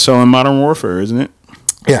 Yeah, best-selling Modern Warfare, isn't it?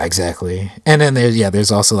 Yeah, exactly. And then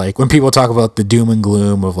there's also when people talk about the doom and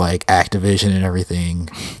gloom of Activision and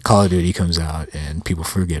everything, Call of Duty comes out and people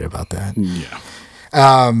forget about that. Yeah.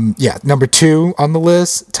 Number 2 on the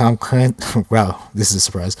list, wow, this is a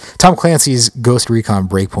surprise. Tom Clancy's Ghost Recon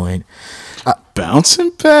Breakpoint.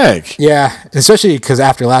 Bouncing back. Yeah, especially because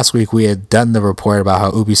after last week we had done the report about how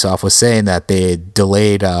Ubisoft was saying that they had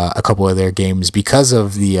delayed a couple of their games because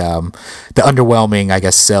of the underwhelming, I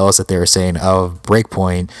guess, sales that they were saying of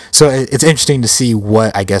Breakpoint. So it's interesting to see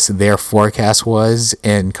what, I guess, their forecast was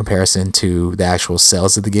in comparison to the actual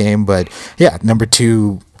sales of the game. But yeah, number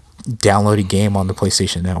 2 downloaded game on the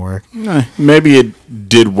PlayStation Network. Maybe it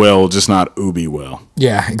did well, just not uber well.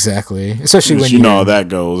 Yeah, exactly. Especially when you know how that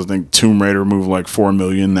goes. I think Tomb Raider moved like 4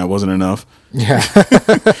 million. That wasn't enough. Yeah.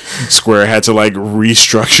 Square had to like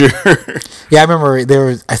restructure. Yeah, I remember there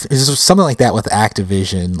was something like that with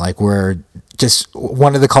Activision, like where just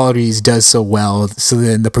one of the Call of Duties does so well, so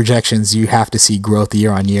then the projections you have to see growth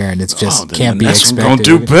year on year, and it's just can't be expected. Gonna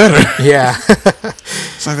do better. Yeah.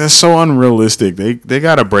 It's like that's so unrealistic. They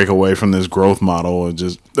got to break away from this growth model and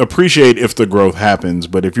just appreciate if the growth happens.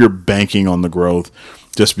 But if you're banking on the growth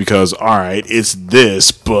just because, all right, it's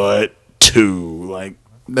this, but 2, like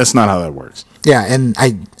that's not how that works. Yeah, and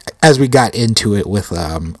as we got into it with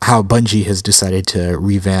how Bungie has decided to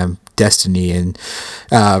revamp Destiny and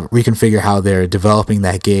reconfigure how they're developing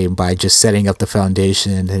that game by just setting up the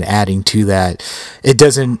foundation and adding to that,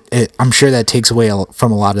 I'm sure that takes away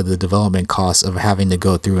from a lot of the development costs of having to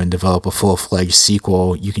go through and develop a full-fledged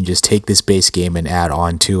sequel. You can just take this base game and add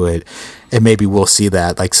on to it, and maybe we'll see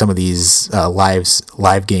that like some of these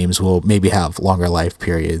live games will maybe have longer life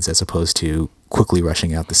periods as opposed to quickly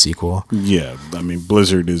rushing out the sequel. Yeah, I mean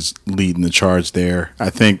Blizzard is leading the charge there. I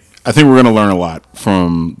think we're going to learn a lot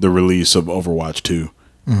from the release of Overwatch 2.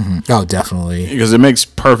 Mm-hmm. Oh, definitely. Because it makes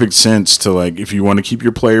perfect sense to, like, if you want to keep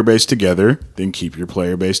your player base together, then keep your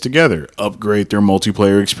player base together. Upgrade their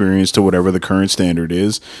multiplayer experience to whatever the current standard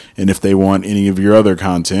is. And if they want any of your other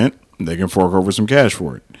content, they can fork over some cash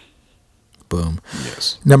for it. Boom.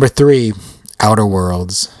 Yes. Number 3, Outer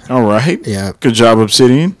Worlds. All right. Yeah. Good job,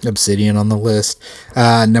 Obsidian. Obsidian on the list.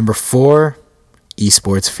 Number 4,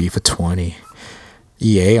 Esports FIFA 20.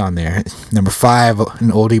 EA on there. Number 5, an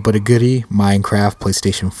oldie but a goodie, Minecraft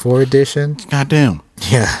PlayStation 4 edition. Goddamn.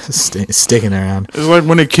 Yeah, sticking around. It's like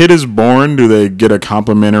when a kid is born, do they get a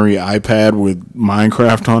complimentary iPad with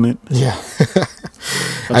Minecraft on it? Yeah.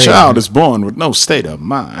 A child is born with no state of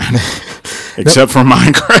mind, except for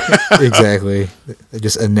Minecraft. Exactly.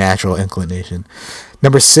 Just a natural inclination.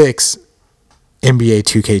 Number 6, NBA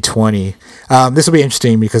 2K20. This will be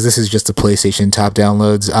interesting because this is just the PlayStation top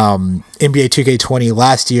downloads. NBA 2K20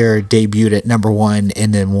 last year debuted at number 1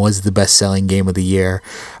 and then was the best-selling game of the year.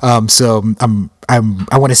 So I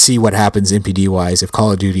want to see what happens NPD wise if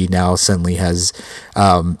Call of Duty now suddenly has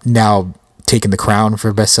now taken the crown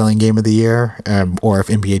for best-selling game of the year, or if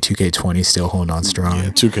NBA 2K20 is still holding on strong. Yeah,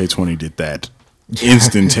 2K20 did that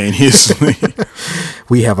instantaneously.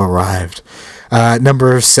 We have arrived.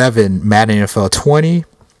 Number 7, Madden NFL 20.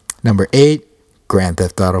 Number 8, Grand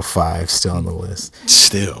Theft Auto 5, still on the list.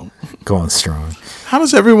 Still. Going strong. How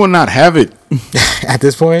does everyone not have it? At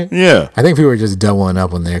this point? Yeah. I think people are just doubling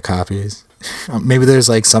up on their copies. Maybe there's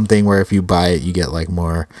like something where if you buy it, you get like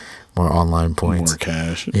more online points. More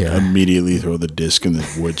cash. Yeah. Immediately throw the disc in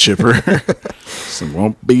the wood chipper. So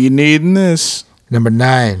won't be needing this. Number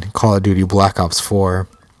 9, Call of Duty Black Ops 4.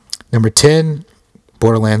 Number 10,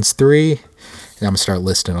 Borderlands 3. And I'm going to start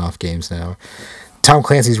listing off games now. Tom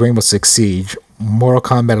Clancy's Rainbow Six Siege, Mortal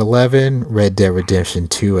Kombat 11, Red Dead Redemption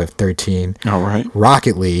 2 at 13. All right.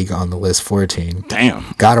 Rocket League on the list, 14.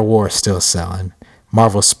 Damn. God of War still selling.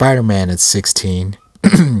 Marvel Spider-Man at 16.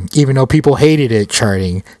 Even though people hated it,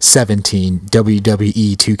 charting 17.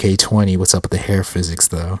 WWE 2K20. What's up with the hair physics,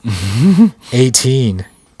 though? 18.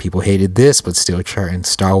 People hated this, but still charting.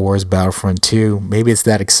 Star Wars Battlefront 2. Maybe it's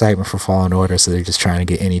that excitement for Fallen Order, so they're just trying to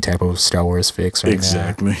get any type of Star Wars fix right now.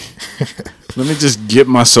 Exactly. Let me just get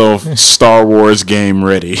myself Star Wars game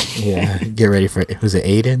ready. Yeah, get ready for it. Was it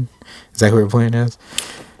Aiden? Is that who we're playing as?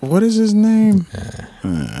 What is his name?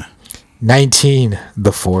 19,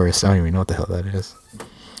 The Forest. I don't even know what the hell that is.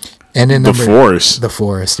 And then The Forest. The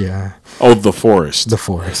Forest, yeah. Oh, The Forest. The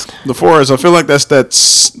Forest. The Forest. I feel like that's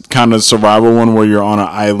that kind of survival one where you're on an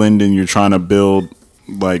island and you're trying to build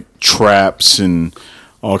like traps and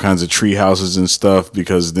all kinds of tree houses and stuff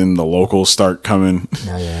because then the locals start coming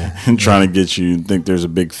and trying to get you. Think there's a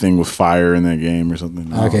big thing with fire in that game or something.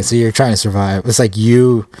 No. Okay, so you're trying to survive. It's like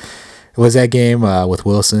you... Was that game with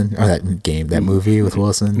Wilson? Or that movie with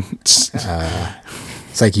Wilson?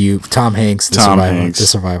 It's like you, Tom Hanks, the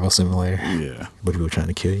survival simulator. Yeah. But people trying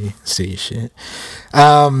to kill you, steal your shit.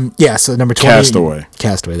 Yeah, so number 20.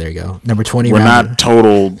 Castaway, there you go. Number 20. We're not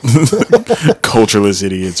total cultureless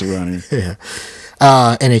idiots around here.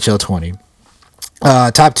 Yeah. NHL 20.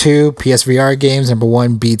 Top 2 PSVR games. Number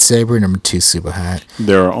 1, Beat Saber. Number 2, Super Hot.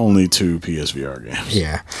 There are only 2 PSVR games.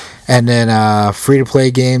 Yeah. And then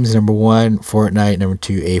free-to-play games. Number 1, Fortnite. Number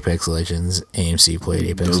 2, Apex Legends. AMC played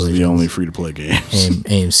Apex Legends. Those are the only free-to-play games.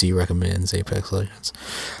 AMC recommends Apex Legends.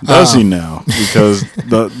 Does he now? Because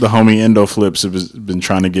the homie Endo Flips has been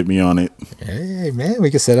trying to get me on it. Hey, man, we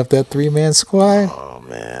can set up that 3-man squad. Oh,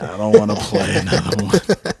 man, I don't want to play another one.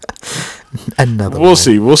 Another We'll one.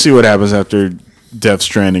 see. We'll see what happens after Death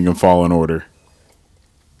Stranding and Fallen Order.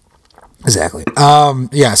 Exactly.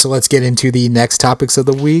 Yeah, so let's get into the next topics of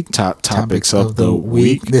the week. Top topics of the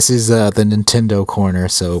week. This is the Nintendo corner,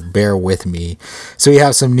 so bear with me. So we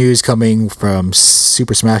have some news coming from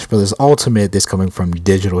Super Smash Bros. Ultimate. This coming from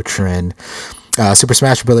Digital Trend. Super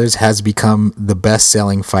Smash Bros. Has become the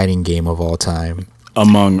best-selling fighting game of all time.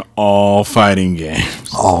 Among all fighting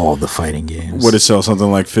games. All the fighting games. Would it sell something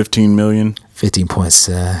like 15 million?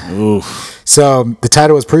 15.7. Oof. So the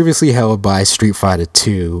title was previously held by Street Fighter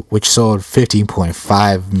 2, which sold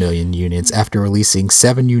 15.5 million units after releasing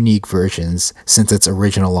 7 unique versions since its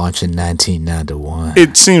original launch in 1991.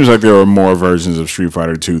 It seems like there are more versions of Street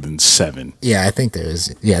Fighter 2 than 7. Yeah, I think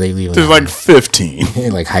there's. Yeah, they leave. There's like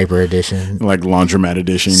 15. like Hyper Edition, Like Laundromat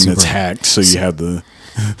Edition that's hacked, so you have the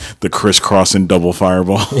crisscrossing double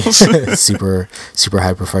fireballs. super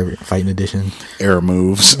hyper fighting edition, Air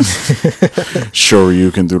moves.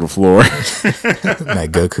 Shoryuken through the floor. that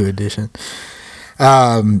Goku edition.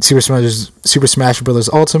 Super Smash Bros.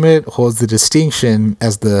 Ultimate holds the distinction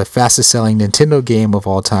as the fastest selling Nintendo game of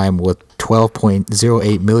all time, with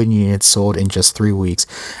 12.08 million units sold in just 3 weeks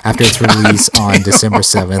after its release on December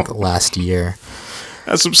 7th last year.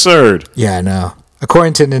 That's absurd. Yeah, I know.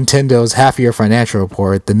 According to Nintendo's half-year financial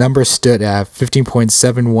report, the number stood at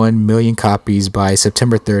 15.71 million copies by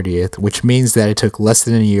September 30th, which means that it took less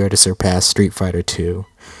than a year to surpass Street Fighter 2.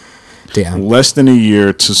 Damn. Less than a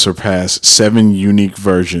year to surpass 7 unique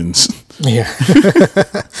versions Yeah.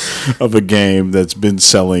 of a game that's been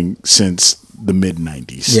selling since the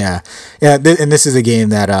mid-90s. Yeah. And this is a game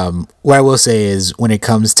that, what I will say is, when it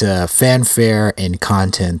comes to fanfare and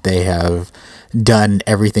content, they have done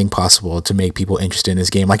everything possible to make people interested in this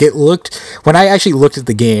game. Like, it looked, when I actually looked at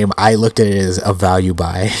the game, I looked at it as a value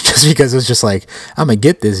buy, just because it was just like, I'm gonna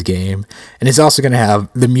get this game, and it's also gonna have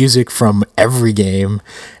the music from every game,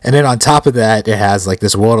 and then on top of that, it has like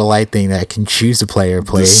this World of Light thing that I can choose to play or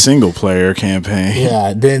play. The single player campaign.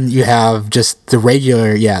 Yeah, then you have just the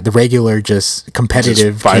regular just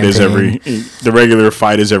competitive Just fight campaign. the regular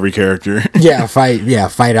fight as every character.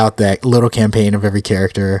 fight out that little campaign of every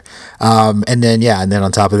character, and then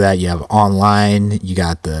on top of that, you have online. You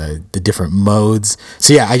got the different modes.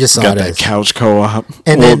 So yeah, I just saw Got it that as couch co-op.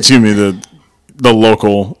 And then- excuse me, the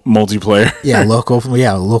local multiplayer. local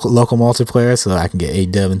multiplayer. So I can get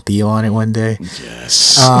A-Dub and Theo on it one day.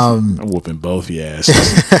 Yes. I'm whooping both your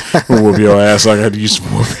asses. I'll whoop your ass like I used to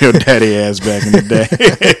whoop your daddy ass back in the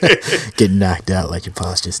day. Get knocked out like your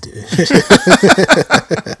pops just did.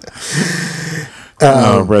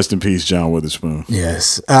 Rest in peace, John Witherspoon.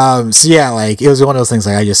 Yes. So yeah, like, it was one of those things,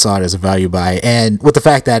 like, I just saw it as a value buy, and with the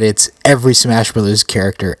fact that it's every Smash Brothers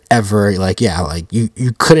character ever, like, yeah, like, you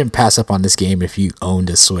couldn't pass up on this game if you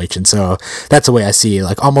owned a Switch. And so that's the way I see it.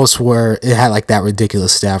 Like, almost where it had like that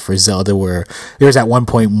ridiculous stat for Zelda, where there was at one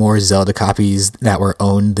point more Zelda copies that were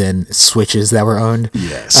owned than Switches that were owned.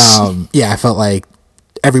 Yes. I felt like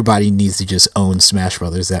everybody needs to just own Smash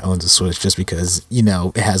Brothers that owns a Switch, just because,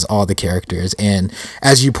 it has all the characters. And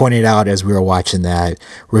as you pointed out as we were watching that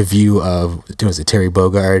review of, was it Terry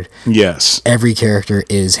Bogard? Yes. Every character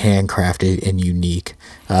is handcrafted and unique.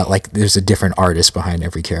 Like, there's a different artist behind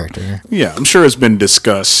every character. Yeah, I'm sure it's been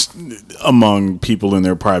discussed among people in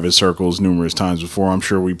their private circles numerous times before. I'm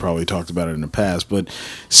sure we probably talked about it in the past, but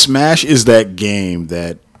Smash is that game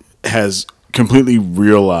that has completely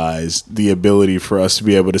realized the ability for us to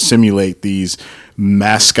be able to simulate these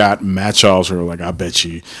mascot match-offs where, like, I bet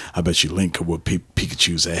you Link could whoop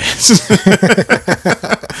Pikachu's ass.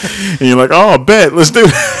 And you're like, oh, bet, let's do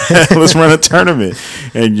it. Let's run a tournament.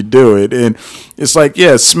 And you do it. And it's like,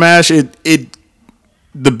 yeah, Smash, the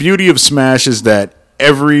beauty of Smash is that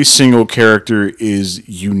every single character is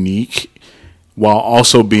unique while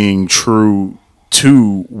also being true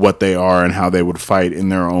to what they are and how they would fight in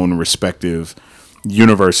their own respective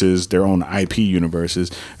universes, their own IP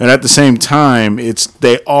universes. And at the same time,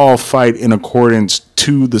 they all fight in accordance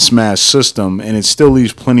to the Smash system, and it still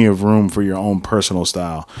leaves plenty of room for your own personal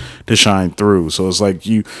style to shine through. So it's like,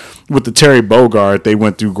 with the Terry Bogard, they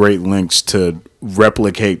went through great lengths to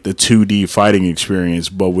replicate the 2D fighting experience,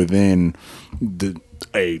 but within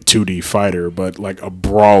a 2D fighter, but like a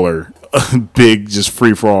brawler, a big, just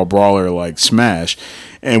free-for-all brawler like Smash.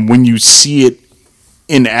 And when you see it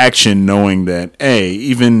in action, knowing that, hey,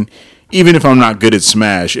 even if I'm not good at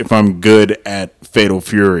Smash, if I'm good at Fatal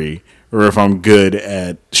Fury, or if I'm good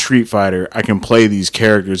at Street Fighter, I can play these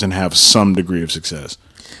characters and have some degree of success.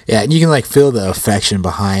 Yeah, and you can like feel the affection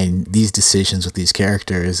behind these decisions with these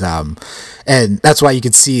characters, and that's why you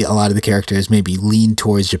could see a lot of the characters maybe lean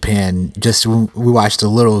towards Japan. Just we watched a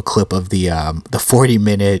little clip of the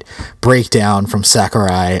 40-minute breakdown from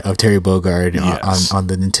Sakurai of Terry Bogard on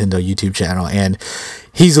the Nintendo YouTube channel, and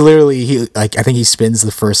he's literally I think he spends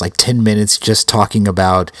the first like 10 minutes just talking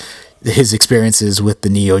about his experiences with the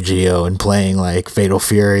Neo Geo and playing like Fatal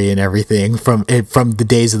Fury and everything from the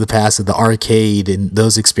days of the past of the arcade and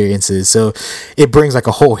those experiences. So it brings like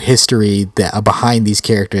a whole history that behind these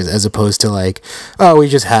characters, as opposed to like, oh, we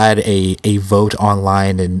just had a vote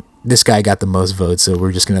online and this guy got the most votes, so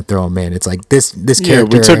we're just gonna throw him in. It's like this character. Yeah,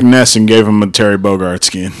 we took Ness and gave him a Terry Bogard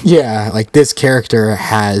skin. Yeah, like this character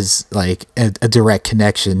has like a direct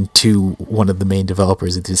connection to one of the main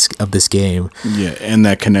developers of this game. Yeah, and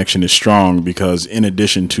that connection is strong because in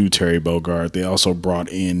addition to Terry Bogard, they also brought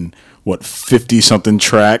in 50 something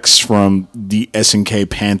tracks from the SNK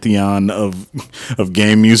pantheon of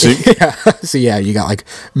game music. Yeah. So yeah, you got like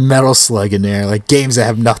Metal Slug in there, like games that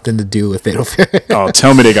have nothing to do with Fatal Fury. Oh,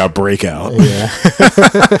 tell me they got Breakout. Yeah.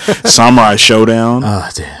 Samurai Showdown. Oh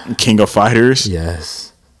damn. King of Fighters.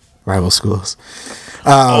 Yes. Rival Schools.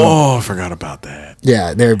 I forgot about that.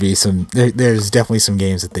 Yeah, there'd be some. There's definitely some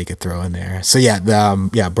games that they could throw in there. So yeah,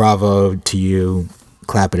 bravo to you.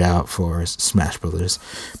 Clap it out for Smash Brothers.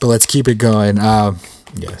 But let's keep it going.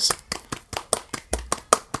 Yes.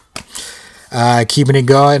 Keeping it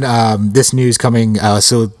going. This news coming.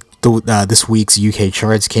 This week's UK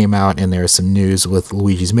charts came out, and there was some news with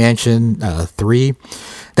Luigi's Mansion 3.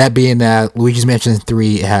 That being that Luigi's Mansion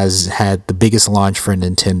 3 has had the biggest launch for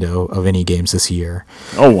Nintendo of any games this year.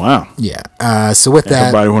 Oh, wow. Yeah. So with that...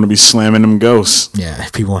 Everybody want to be slamming them ghosts. Yeah,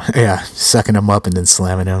 people... Yeah, sucking them up and then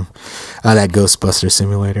slamming them. That Ghostbuster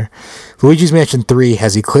simulator. Luigi's Mansion 3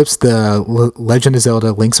 has eclipsed the Legend of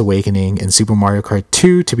Zelda Link's Awakening and Super Mario Kart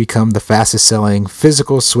 2 to become the fastest-selling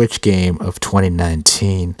physical Switch game of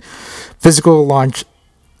 2019. Physical launch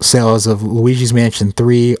sales of Luigi's Mansion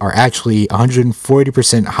 3 are actually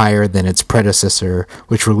 140% higher than its predecessor,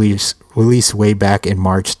 which released way back in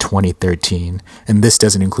March 2013. And this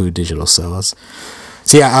doesn't include digital sales.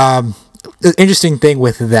 So yeah, the interesting thing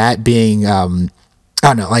with that being... I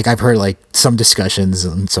don't know, like I've heard like some discussions,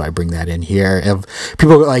 and so I bring that in here, of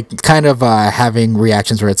people like kind of having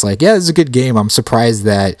reactions where it's like, yeah, it's a good game. I'm surprised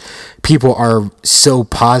that people are so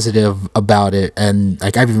positive about it. And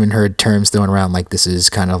like I've even heard terms thrown around like this is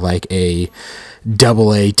kind of like a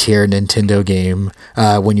AA tier Nintendo game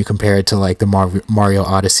when you compare it to like the Mario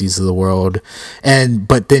Odysseys of the world.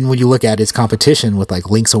 But then when you look at its competition with like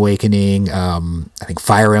Link's Awakening, I think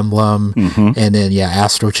Fire Emblem, and then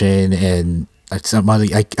Astral Chain and some other,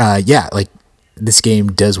 like this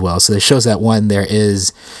game does well. So it shows that one, there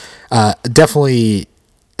is definitely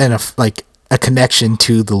a connection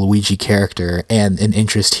to the Luigi character and an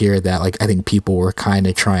interest here that like I think people were kind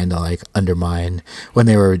of trying to like undermine when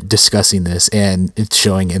they were discussing this, and it's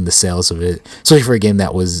showing in the sales of it, especially for a game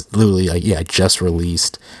that was literally like just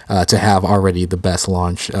released to have already the best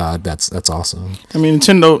launch. That's awesome. I mean,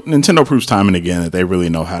 Nintendo proves time and again that they really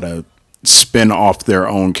know how to spin off their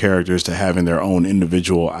own characters to having their own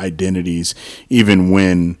individual identities, even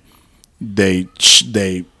when they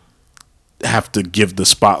have to give the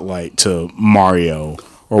spotlight to Mario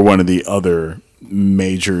or one of the other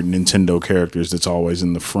major Nintendo characters that's always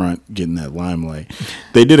in the front getting that limelight.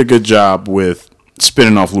 They did a good job with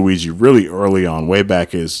spinning off Luigi really early on, way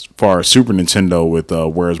back as far as Super Nintendo with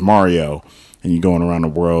Where's Mario? And you going around the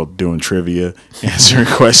world doing trivia, answering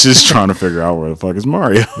questions, trying to figure out where the fuck is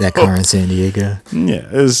Mario. That car in San Diego.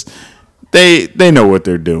 Yeah, they know what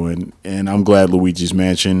they're doing, and I'm glad Luigi's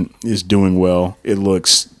Mansion is doing well. It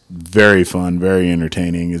looks very fun, very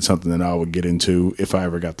entertaining. It's something that I would get into if I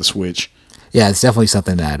ever got the Switch. Yeah, it's definitely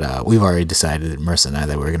something that we've already decided, Mercer and I,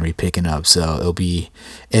 that we're going to be picking up. So it'll be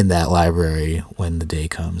in that library when the day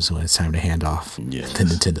comes, when it's time to hand off the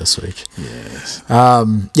Nintendo Switch. Yes.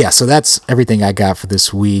 So that's everything I got for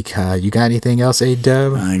this week. You got anything else,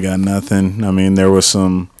 A-Dub? I ain't got nothing. I mean, there was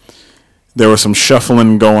some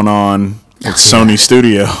shuffling going on at Sony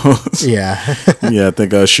Studios. Yeah, I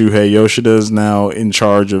think Shuhei Yoshida is now in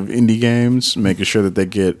charge of indie games, making sure that they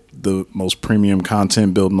get the most premium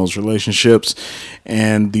content, building those relationships.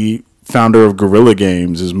 And the founder of Guerrilla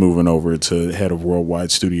Games is moving over to head of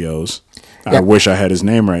Worldwide Studios. I wish I had his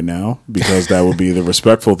name right now, because that would be the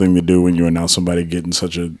respectful thing to do when you announce somebody getting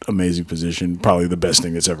such an amazing position. Probably the best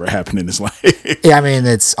thing that's ever happened in his life. Yeah, I mean,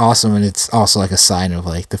 it's awesome, and it's also like a sign of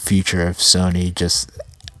like the future of Sony, just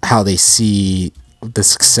how they see the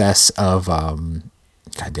success of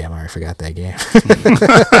God damn, I already forgot that game.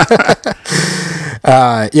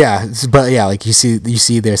 But yeah, like you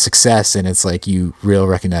see their success, and it's like you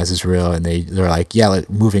recognize is real, and they're like, yeah, like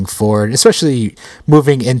moving forward, especially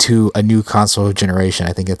moving into a new console generation.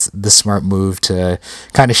 I think it's the smart move to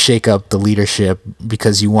kind of shake up the leadership,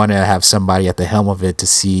 because you want to have somebody at the helm of it to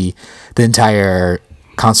see the entire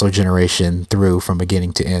console generation through from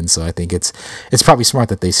beginning to end. So I think it's probably smart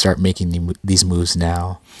that they start making these moves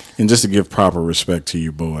now. And just to give proper respect to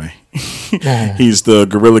your boy, he's the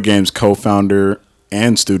Guerrilla Games co-founder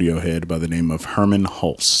and studio head by the name of Herman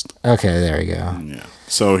Hulst. Okay, there we go. Yeah.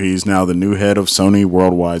 So he's now the new head of Sony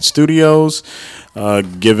Worldwide Studios.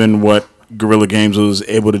 Given what Guerrilla Games was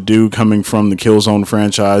able to do coming from the Killzone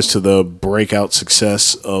franchise to the breakout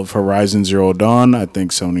success of Horizon Zero Dawn, I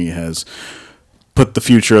think Sony has put the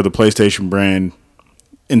future of the PlayStation brand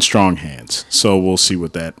in strong hands. So we'll see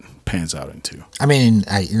what that pans out into. I mean,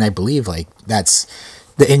 I believe like that's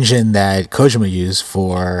the engine that Kojima used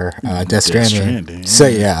for Death Stranding. So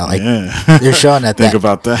yeah, like they're showing that. Think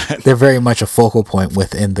about that. They're very much a focal point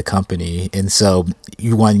within the company, and so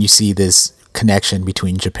you see this connection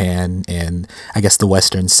between Japan and I guess the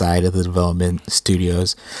Western side of the development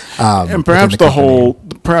studios, and perhaps the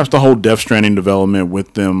whole Death Stranding development,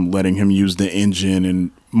 with them letting him use the engine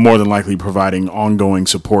and more than likely providing ongoing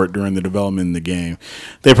support during the development of the game.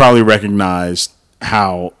 They probably recognized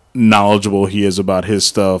how knowledgeable he is about his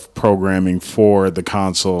stuff, programming for the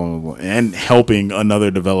console and helping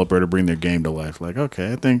another developer to bring their game to life. Like,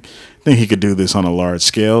 okay, I think he could do this on a large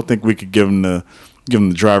scale. I think we could give him the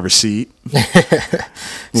driver's seat.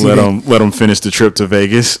 let him finish the trip to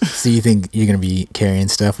Vegas. So you think you're gonna be carrying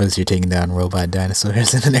stuff as you're taking down robot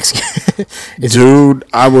dinosaurs in the next game? Dude,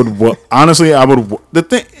 I would honestly. The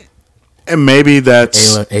thing, and maybe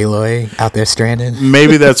that's Aloy out there stranded.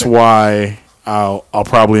 Maybe that's why I'll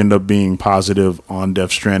probably end up being positive on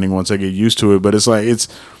Death Stranding once I get used to it. But it's like it's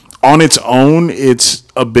on its own, it's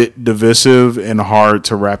a bit divisive and hard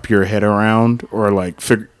to wrap your head around, or like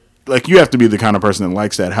figure. Like, you have to be the kind of person that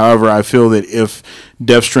likes that. However, I feel that if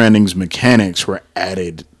Death Stranding's mechanics were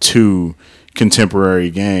added to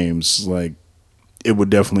contemporary games, like, it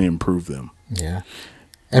would definitely improve them. Yeah.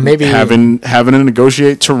 And maybe having to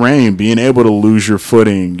negotiate terrain, being able to lose your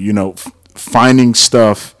footing, finding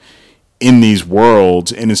stuff in these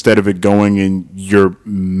worlds, and instead of it going in your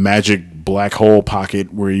magic black hole pocket,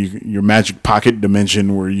 your magic pocket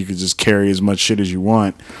dimension where you could just carry as much shit as you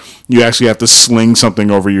want, you actually have to sling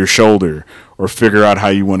something over your shoulder or figure out how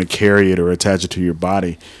you want to carry it or attach it to your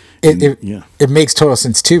body. It makes total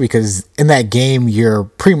sense too, because in that game you're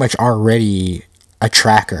pretty much already a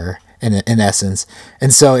tracker in essence,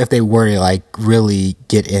 and so if they were to like really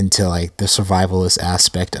get into like the survivalist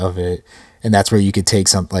aspect of it, and that's where you could take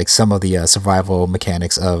some of the survival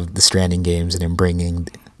mechanics of the Stranding games and then bring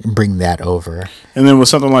that over. And then with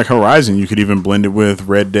something like Horizon, you could even blend it with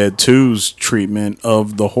Red Dead 2's treatment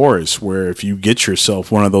of the horse, where if you get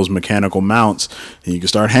yourself one of those mechanical mounts, then you can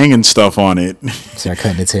start hanging stuff on it. Start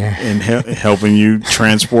cutting its hair. And helping you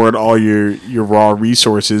transport all your raw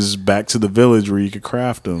resources back to the village where you could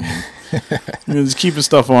craft them. Just keeping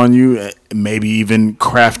stuff on you, maybe even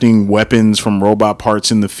crafting weapons from robot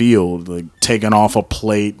parts in the field, like taking off a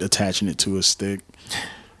plate, attaching it to a stick.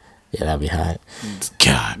 Yeah, that'd be hot.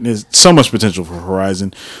 God, there's so much potential for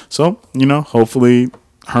Horizon. So, hopefully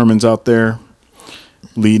Herman's out there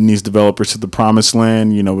leading these developers to the promised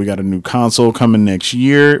land. We got a new console coming next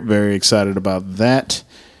year. Very excited about that.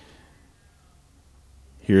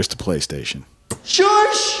 Here's the PlayStation.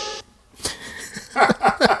 Shush!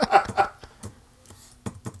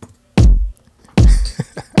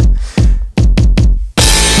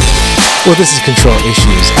 Well, this is Control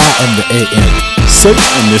Issues. I am the AM6.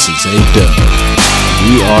 And this is A-Dub.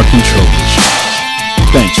 We are Control Issues.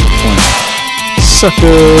 Thanks for playing.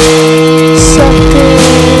 Sucker.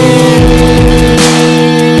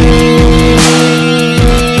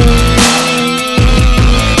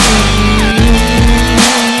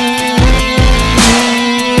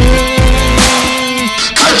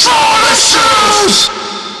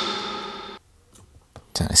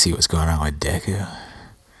 Trying to see what's going on with Deku.